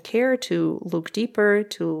don't care to look deeper,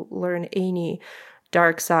 to learn any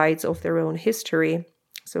dark sides of their own history.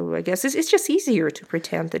 So I guess it's just easier to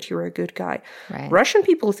pretend that you're a good guy. Right. Russian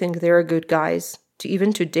people think they're good guys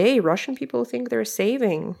even today, Russian people think they're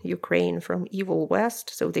saving Ukraine from evil West.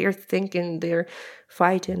 So they're thinking they're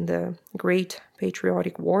fighting the great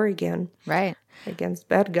patriotic war again. Right. Against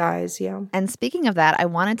bad guys, yeah. And speaking of that, I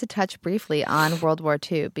wanted to touch briefly on World War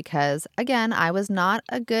II because, again, I was not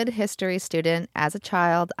a good history student as a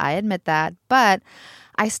child. I admit that. But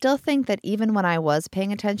I still think that even when I was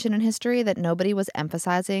paying attention in history, that nobody was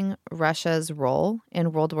emphasizing Russia's role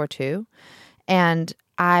in World War II. And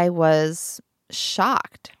I was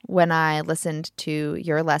shocked when I listened to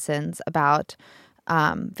your lessons about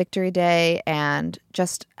Victory Day and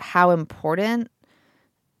just how important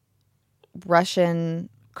Russian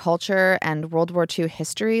culture and World War II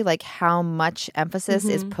history, like how much emphasis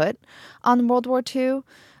is put on World War II.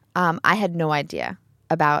 I had no idea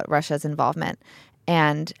about Russia's involvement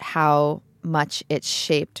and how much it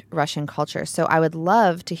shaped Russian culture. So I would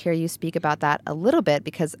love to hear you speak about that a little bit,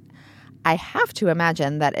 because I have to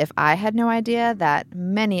imagine that if I had no idea, that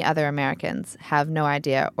many other Americans have no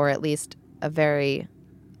idea, or at least a very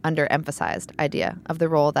underemphasized idea of the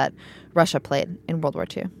role that Russia played in World War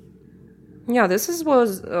II. Yeah,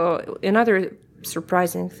 was another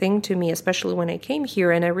surprising thing to me, especially when I came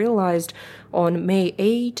here and I realized on May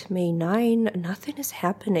 8, May 9, nothing is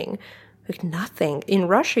happening. Like nothing. In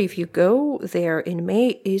Russia, if you go there in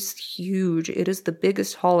May, is huge. It is the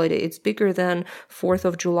biggest holiday. It's bigger than 4th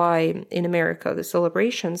of July in America, the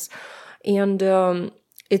celebrations. And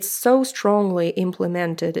it's so strongly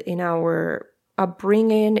implemented in our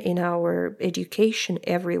upbringing, in our education,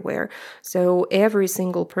 everywhere. So every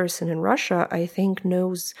single person in Russia, I think,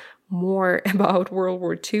 knows more about World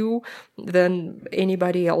War II than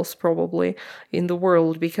anybody else probably in the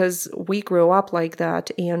world, because we grow up like that.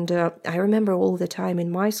 And I remember all the time in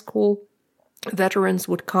my school, veterans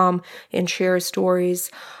would come and share stories.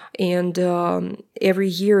 And every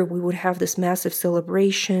year we would have this massive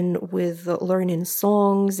celebration with learning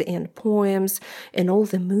songs and poems, and all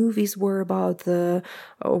the movies were about the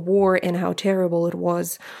war and how terrible it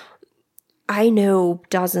was. I know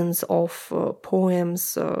dozens of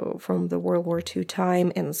poems from the World War II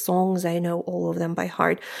time and songs. I know all of them by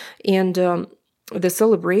heart. And the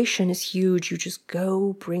celebration is huge. You just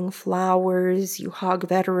go, bring flowers, you hug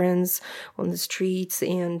veterans on the streets,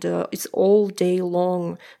 and it's all day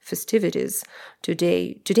long festivities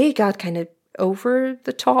today. Today got kind of over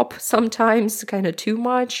the top sometimes, kind of too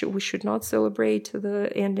much. We should not celebrate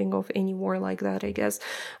the ending of any war like that, I guess,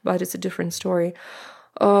 but it's a different story.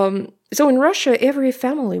 So in Russia, every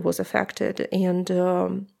family was affected,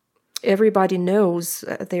 and everybody knows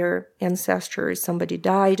their ancestors. Somebody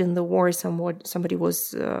died in the war, somebody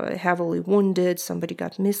was heavily wounded, somebody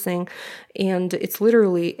got missing, and it's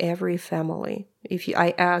literally every family. If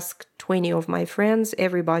I ask 20 of my friends,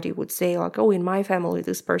 everybody would say, like, oh, in my family,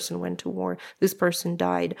 this person went to war, this person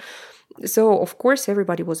died. So, of course,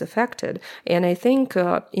 everybody was affected. And I think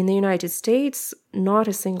in the United States, not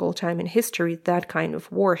a single time in history that kind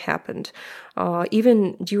of war happened.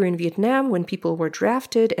 Even during Vietnam, when people were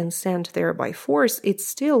drafted and sent there by force, it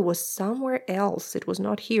still was somewhere else. It was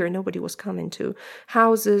not here. Nobody was coming to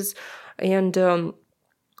houses. And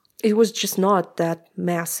it was just not that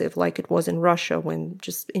massive like it was in Russia, when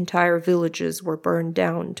just entire villages were burned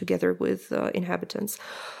down together with inhabitants.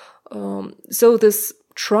 So this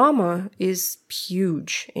trauma is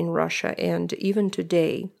huge in Russia, and even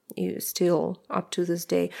today, still up to this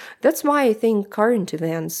day. That's why I think current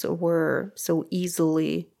events were so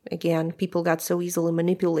easily, again, people got so easily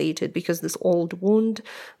manipulated, because this old wound,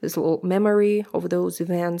 this old memory of those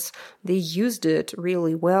events, they used it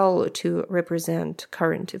really well to represent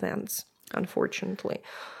current events, unfortunately.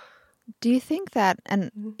 Do you think that,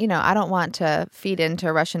 and, I don't want to feed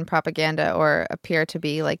into Russian propaganda or appear to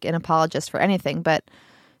be like an apologist for anything, but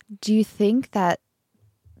do you think that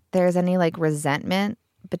there's any like resentment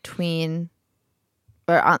between,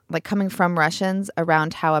 or like coming from Russians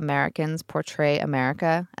around how Americans portray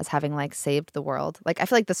America as having like saved the world? Like, I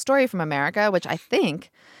feel like the story from America, which I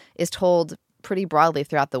think is told pretty broadly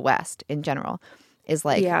throughout the West in general, is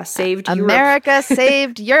like, saved America Europe.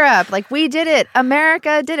 saved Europe. Like, we did it.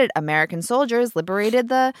 America did it. American soldiers liberated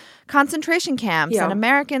the concentration camps, and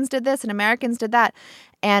Americans did this and Americans did that.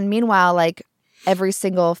 And meanwhile, like, every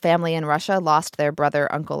single family in Russia lost their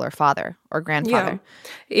brother, uncle, or father or grandfather.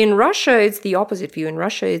 Yeah. In Russia, it's the opposite view. In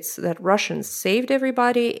Russia, it's that Russians saved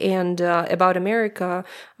everybody. And about America,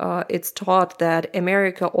 it's taught that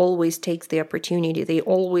America always takes the opportunity. They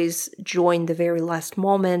always join the very last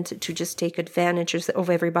moment to just take advantage of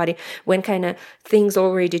everybody. When kind of things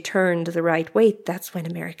already turned the right way, that's when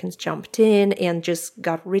Americans jumped in and just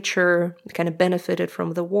got richer, kind of benefited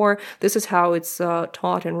from the war. This is how it's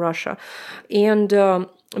taught in Russia. And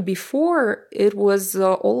before it was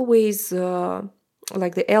always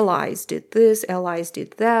like the Allies did this, Allies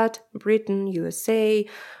did that, Britain, USA,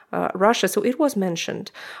 Russia. So it was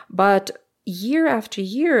mentioned. But year after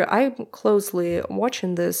year, I'm closely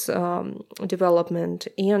watching this development.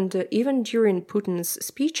 And even during Putin's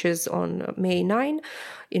speeches on May 9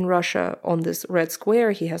 in Russia on this Red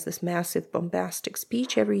Square, he has this massive bombastic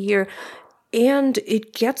speech every year. And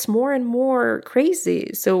it gets more and more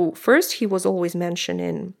crazy. So first he was always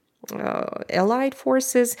mentioning Allied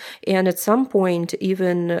forces, and at some point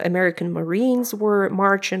even American Marines were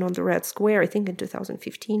marching on the Red Square, I think in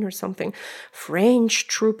 2015 or something. French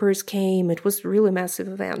troopers came. It was a really massive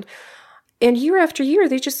event. And year after year,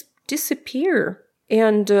 they just disappear.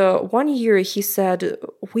 And one year he said,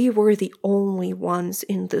 we were the only ones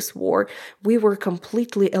in this war. We were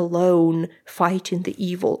completely alone fighting the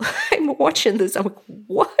evil. I'm watching this. I'm like,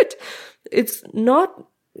 what? It's not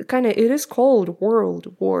it is called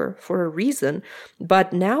World War for a reason,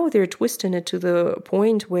 but now they're twisting it to the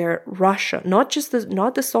point where Russia, not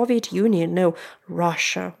the Soviet Union, no,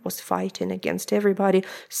 Russia was fighting against everybody,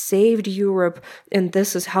 saved Europe, and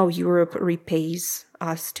this is how Europe repays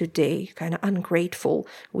us today, kind of ungrateful.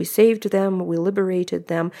 We saved them, we liberated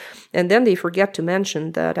them, and then they forget to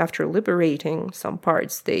mention that after liberating some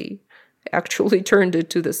parts, they actually turned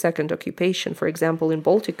it to the second occupation. For example, in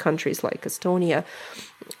Baltic countries like Estonia,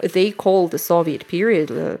 they call the Soviet period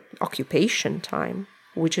the occupation time,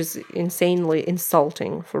 which is insanely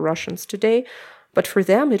insulting for Russians today. But for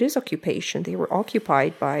them, it is occupation. They were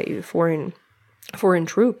occupied by foreign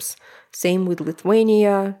troops. Same with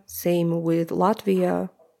Lithuania, same with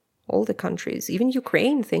Latvia, all the countries. Even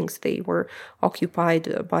Ukraine thinks they were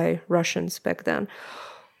occupied by Russians back then.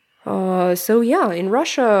 So yeah, in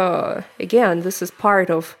Russia, again, this is part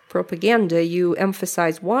of propaganda. You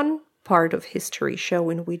emphasize one part of history,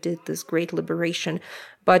 showing we did this great liberation,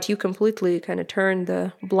 but you completely kind of turn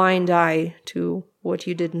the blind eye to what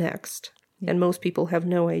you did next. And most people have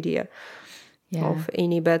no idea of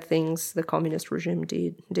any bad things the communist regime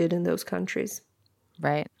did in those countries.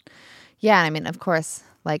 Right. Yeah, I mean, of course,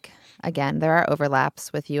 like, again, there are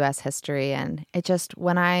overlaps with U.S. history, and it just,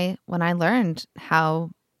 when I learned how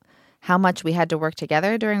much we had to work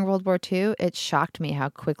together during World War II, it shocked me how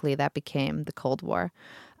quickly that became the Cold War.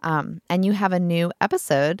 And you have a new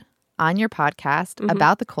episode on your podcast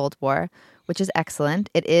about the Cold War, which is excellent.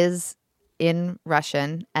 It is in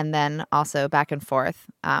Russian and then also back and forth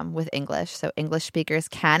with English. So English speakers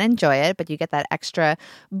can enjoy it, but you get that extra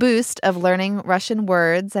boost of learning Russian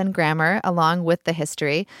words and grammar along with the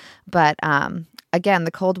history. But again,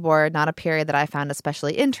 the Cold War, not a period that I found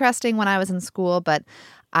especially interesting when I was in school, but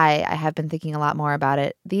I have been thinking a lot more about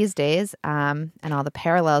it these days and all the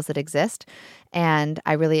parallels that exist. And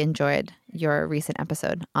I really enjoyed your recent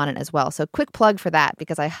episode on it as well. So quick plug for that,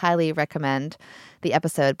 because I highly recommend the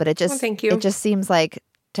episode. But it just thank you. It just seems like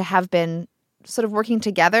to have been sort of working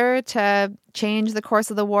together to change the course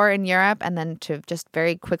of the war in Europe and then to just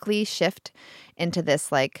very quickly shift into this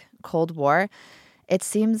like Cold War. It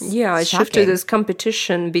seems it shocking. shifted this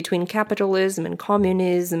competition between capitalism and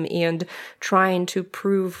communism and trying to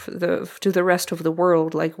prove to the rest of the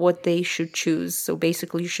world like what they should choose. So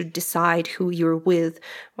basically you should decide who you're with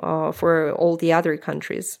for all the other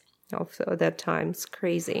countries of that time. It's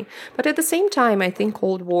crazy. But at the same time, I think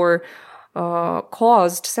Cold War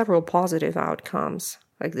caused several positive outcomes,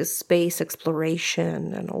 like this space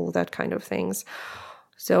exploration and all that kind of things.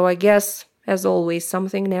 So I guess, as always,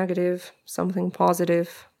 something negative, something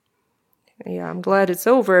positive. Yeah, I'm glad it's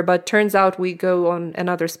over, but turns out we go on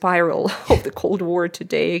another spiral of the Cold War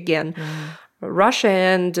today again. Russia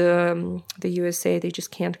and the USA, they just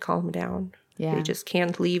can't calm down. Yeah. They just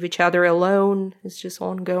can't leave each other alone. It's just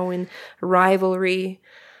ongoing rivalry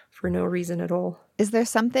for no reason at all. Is there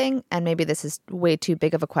something, and maybe this is way too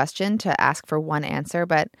big of a question to ask for one answer,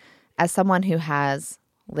 but as someone who has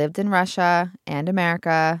lived in Russia and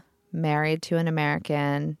America, married to an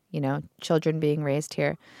American, children being raised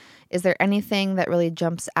here, is there anything that really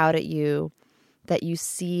jumps out at you that you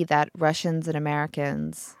see that Russians and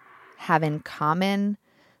Americans have in common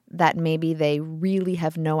that maybe they really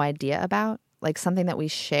have no idea about? Like something that we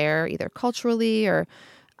share either culturally or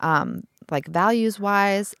like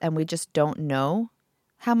values-wise, and we just don't know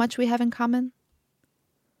how much we have in common?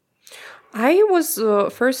 I was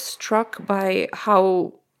first struck by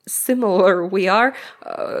how similar we are,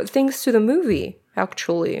 thanks to the movie,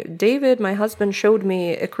 actually. David, my husband, showed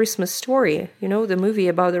me A Christmas Story, the movie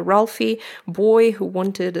about the Ralphie boy who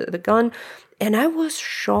wanted the gun. And I was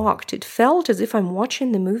shocked. It felt as if I'm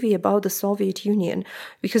watching the movie about the Soviet Union,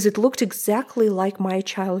 because it looked exactly like my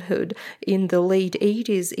childhood in the late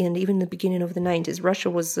 80s and even the beginning of the 90s. Russia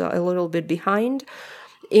was a little bit behind.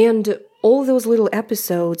 And all those little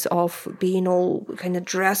episodes of being all kind of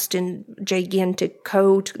dressed in gigantic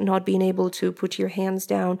coat, not being able to put your hands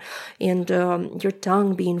down, and your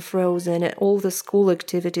tongue being frozen, and all the school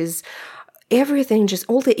activities, everything, just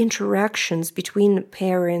all the interactions between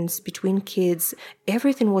parents, between kids,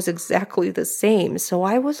 everything was exactly the same. So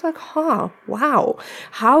I was like, wow,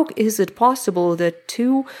 how is it possible that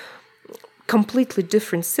two completely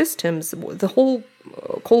different systems, the whole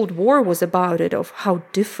Cold War was about it, of how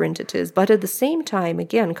different it is. But at the same time,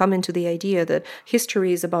 again, coming to the idea that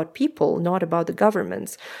history is about people, not about the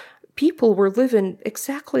governments. People were living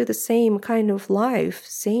exactly the same kind of life,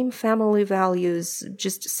 same family values,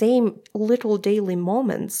 just same little daily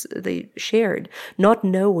moments they shared, not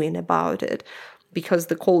knowing about it, because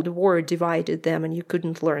the Cold War divided them and you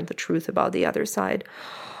couldn't learn the truth about the other side.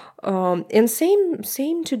 And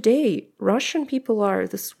same today. Russian people are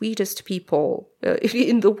the sweetest people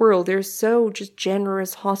in the world. They're so just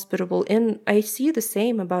generous, hospitable, and I see the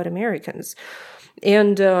same about Americans.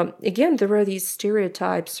 And again, there are these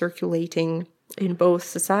stereotypes circulating in both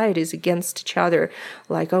societies against each other,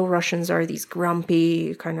 like, oh, Russians are these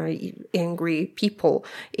grumpy, kind of angry people,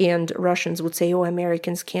 and Russians would say, oh,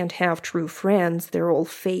 Americans can't have true friends. They're all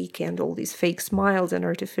fake, and all these fake smiles and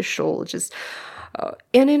artificial, just.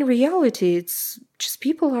 And in reality, it's just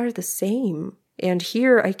people are the same. And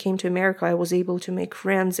here I came to America, I was able to make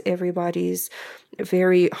friends. Everybody's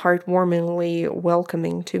very heartwarmingly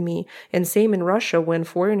welcoming to me. And same in Russia, when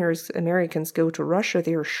foreigners, Americans go to Russia,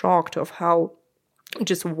 they're shocked of how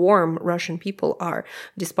just warm Russian people are,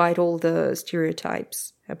 despite all the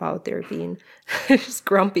stereotypes about their being just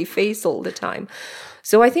grumpy face all the time.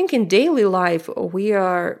 So I think in daily life, we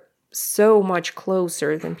are so much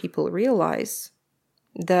closer than people realize,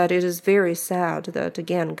 that it is very sad that,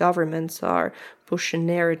 again, governments are pushing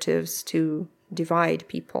narratives to divide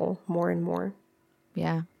people more and more.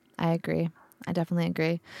 Yeah, I agree. I definitely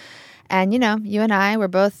agree. And, you and I, we're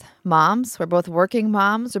both moms. We're both working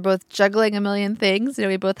moms. We're both juggling a million things.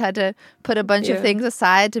 We both had to put a bunch of things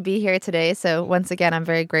aside to be here today. So once again, I'm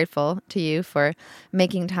very grateful to you for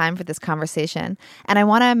making time for this conversation. And I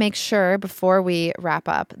want to make sure before we wrap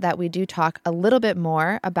up that we do talk a little bit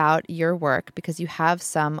more about your work, because you have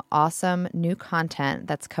some awesome new content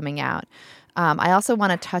that's coming out. I also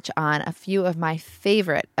want to touch on a few of my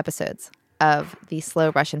favorite episodes of the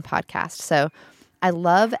Slow Russian podcast. So I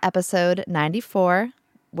love episode 94,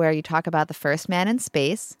 where you talk about the first man in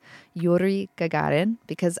space, Yuri Gagarin,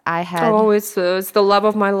 because I had... Oh, it's the love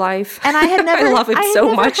of my life. And I had never, I love it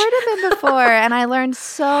so much. heard of him before, and I learned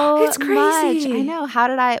so it's crazy. much. I know. How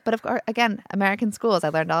did I... But of course, again, American schools, I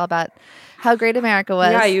learned all about how great America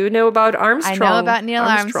was. Yeah, you know about Armstrong. I know about Neil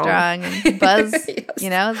Armstrong and Buzz,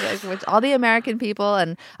 yes. which all the American people,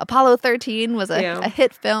 and Apollo 13 was a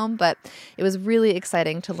hit film, but it was really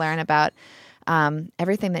exciting to learn about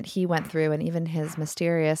everything that he went through and even his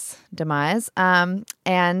mysterious demise.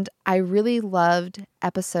 And I really loved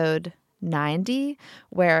episode 90,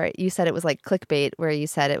 where you said it was like clickbait, where you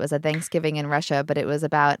said it was a Thanksgiving in Russia, but it was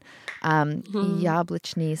about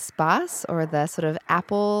Yablочный Spas, or the sort of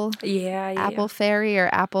apple fairy or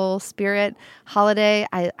apple spirit holiday.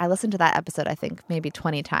 I listened to that episode, I think, maybe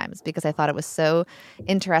 20 times, because I thought it was so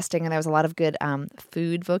interesting, and there was a lot of good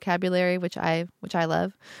food vocabulary, which I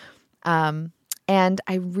love. And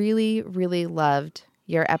I really, really loved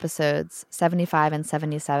your episodes 75 and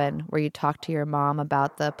 77, where you talk to your mom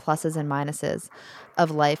about the pluses and minuses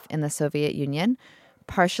of life in the Soviet Union,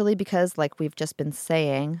 partially because, like we've just been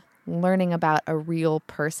saying, learning about a real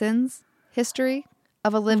person's history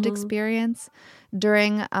of a lived experience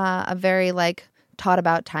during a very taught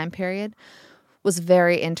about time period was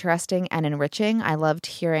very interesting and enriching. I loved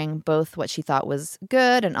hearing both what she thought was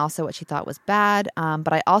good and also what she thought was bad.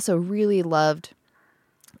 But I also really loved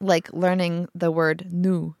learning the word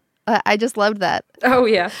nu. I just loved that. Oh,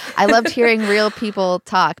 yeah. I loved hearing real people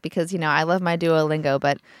talk, because, I love my Duolingo,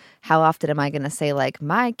 but how often am I going to say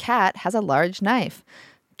my cat has a large knife?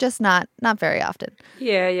 Just not very often.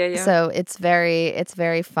 Yeah. So it's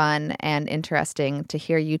very fun and interesting to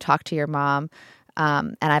hear you talk to your mom.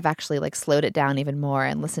 And I've actually slowed it down even more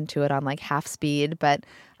and listened to it on half speed. But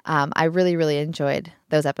I really, really enjoyed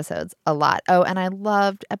those episodes a lot. Oh, and I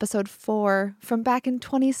loved episode 4 from back in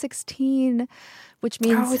 2016, which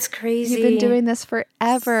means it's crazy. You've been doing this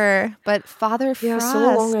forever. But Father Frost. Yeah,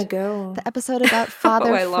 so long ago. The episode about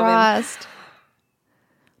Father I love Frost.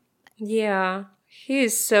 him. Yeah. He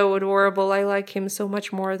is so adorable. I like him so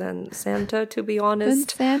much more than Santa, to be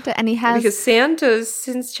honest. And he has... Because Santa,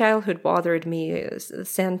 since childhood, bothered me.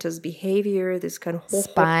 Santa's behavior, this kind of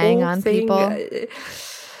spying on thing. People.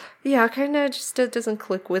 Yeah, kind of just doesn't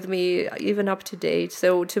click with me, even up to date.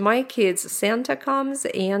 So to my kids, Santa comes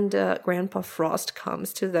and Grandpa Frost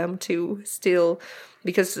comes to them too, still.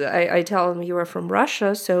 Because I tell them you are from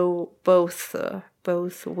Russia, so both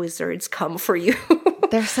wizards come for you.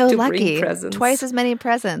 They're so lucky. Twice as many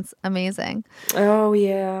presents. Amazing. Oh,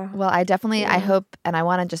 yeah. Well, I hope, and I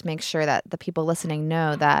want to just make sure that the people listening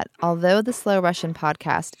know that although the Slow Russian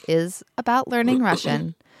podcast is about learning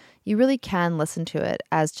Russian, you really can listen to it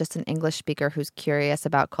as just an English speaker who's curious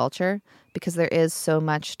about culture, because there is so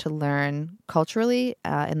much to learn culturally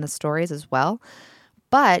in the stories as well.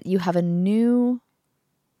 But you have a new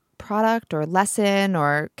product or lesson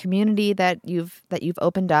or community that you've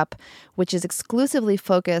opened up, which is exclusively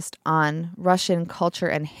focused on Russian culture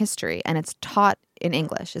and history, and it's taught in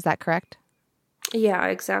English. Is that correct? Yeah,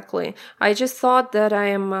 exactly. I just thought that I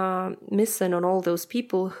am missing on all those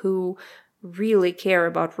people who really care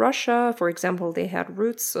about Russia. For example, they had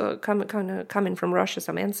roots coming from Russia,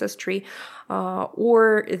 some ancestry,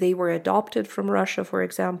 or they were adopted from Russia, for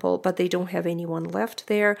example, but they don't have anyone left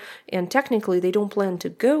there. And technically, they don't plan to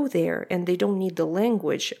go there and they don't need the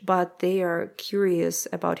language, but they are curious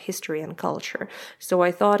about history and culture. So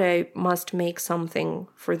I thought I must make something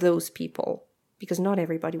for those people, because not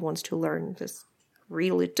everybody wants to learn this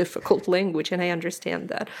really difficult language, and I understand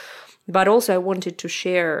that. But also I wanted to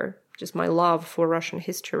share just my love for Russian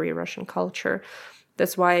history, Russian culture.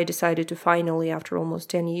 That's why I decided to finally, after almost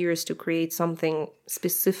 10 years, to create something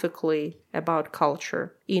specifically about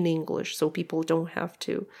culture in English, so people don't have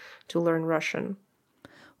to learn Russian.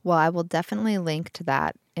 Well, I will definitely link to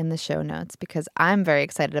that in the show notes, because I'm very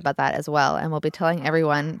excited about that as well. And we'll be telling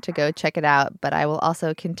everyone to go check it out. But I will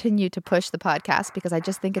also continue to push the podcast because I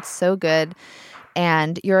just think it's so good.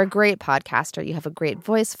 And you're a great podcaster. You have a great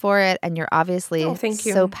voice for it. And you're obviously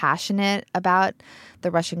so passionate about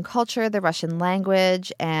the Russian culture, the Russian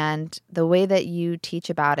language, and the way that you teach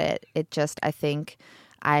about it. It just, I think,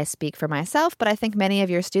 I speak for myself, but I think many of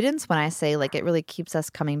your students, when I say like it really keeps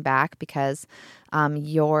us coming back, because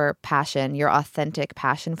your passion, your authentic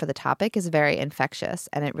passion for the topic is very infectious,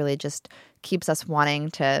 and it really just keeps us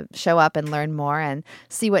wanting to show up and learn more and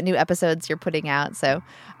see what new episodes you're putting out. So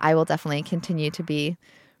I will definitely continue to be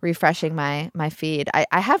refreshing my feed.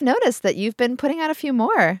 I have noticed that you've been putting out a few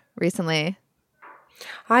more recently.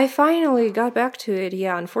 I finally got back to it.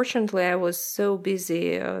 Yeah, unfortunately, I was so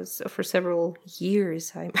busy for several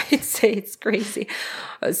years, I might say. It's crazy.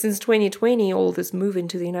 Since 2020, all this moving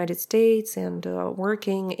to the United States and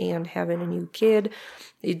working and having a new kid,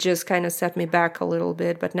 it just kind of set me back a little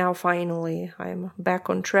bit. But now finally, I'm back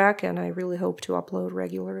on track, and I really hope to upload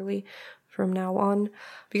regularly from now on,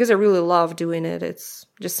 because I really love doing it. It's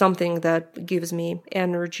just something that gives me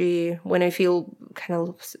energy when I feel kind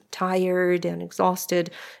of tired and exhausted.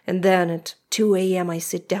 And then at 2 a.m. I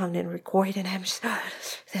sit down and record, and I'm just,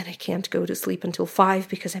 then I can't go to sleep until 5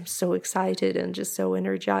 because I'm so excited and just so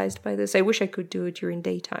energized by this. I wish I could do it during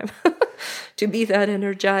daytime to be that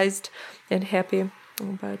energized and happy.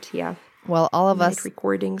 But yeah. Well, all of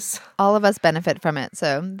us benefit from it.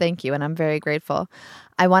 So thank you. And I'm very grateful.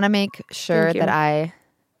 I want to make sure that I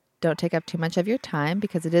don't take up too much of your time,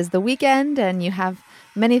 because it is the weekend and you have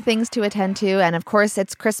many things to attend to. And of course,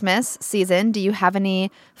 it's Christmas season. Do you have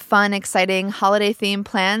any fun, exciting holiday-themed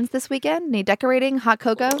plans this weekend? Any decorating, hot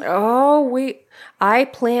cocoa? Oh, I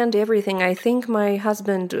planned everything. I think my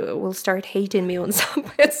husband will start hating me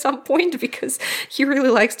at some point, because he really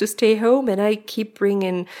likes to stay home, and I keep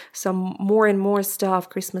bringing some more and more stuff,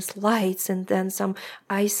 Christmas lights, and then some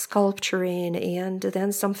ice sculpturing, and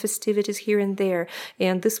then some festivities here and there.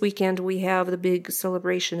 And this weekend we have the big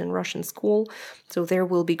celebration in Russian school, so there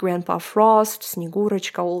will be Grandpa Frost,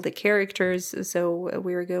 Snegurочка, all the characters. So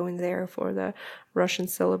we're going there for the Russian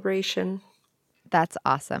celebration. That's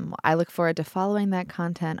awesome. I look forward to following that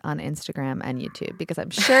content on Instagram and YouTube, because I'm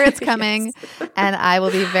sure it's coming. Yes. And I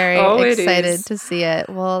will be very excited to see it.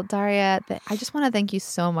 Well, Daria, I just want to thank you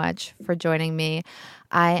so much for joining me.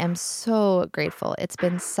 I am so grateful. It's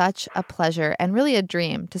been such a pleasure and really a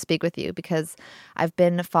dream to speak with you, because I've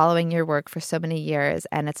been following your work for so many years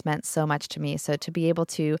and it's meant so much to me. So to be able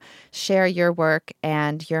to share your work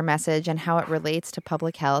and your message and how it relates to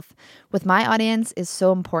public health with my audience is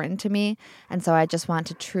so important to me. And so I just want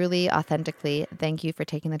to truly, authentically thank you for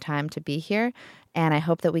taking the time to be here. And I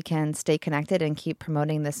hope that we can stay connected and keep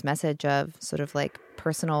promoting this message of sort of like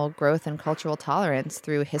personal growth and cultural tolerance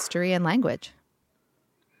through history and language.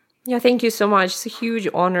 Yeah, thank you so much. It's a huge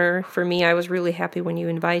honor for me. I was really happy when you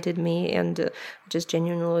invited me, and just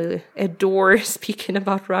genuinely adore speaking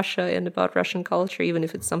about Russia and about Russian culture, even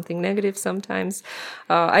if it's something negative sometimes.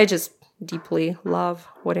 I just deeply love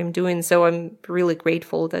what I'm doing, so I'm really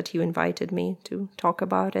grateful that you invited me to talk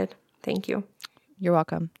about it. Thank you. You're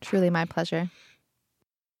welcome. Truly my pleasure.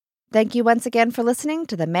 Thank you once again for listening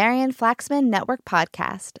to the Marian Flaxman Network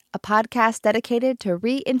Podcast, a podcast dedicated to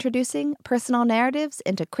reintroducing personal narratives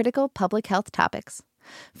into critical public health topics.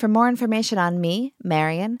 For more information on me,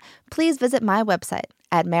 Marian, please visit my website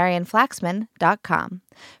at marianflaxman.com.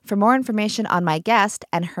 For more information on my guest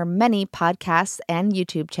and her many podcasts and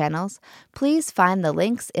YouTube channels, please find the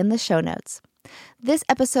links in the show notes. This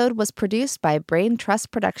episode was produced by Brain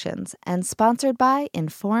Trust Productions and sponsored by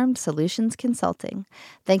Informed Solutions Consulting.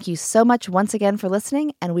 Thank you so much once again for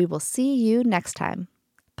listening, and we will see you next time.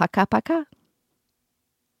 Пока-пока.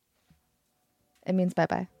 It means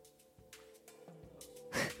bye-bye.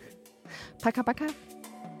 Пока-пока.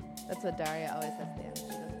 That's what Daria always says at the end.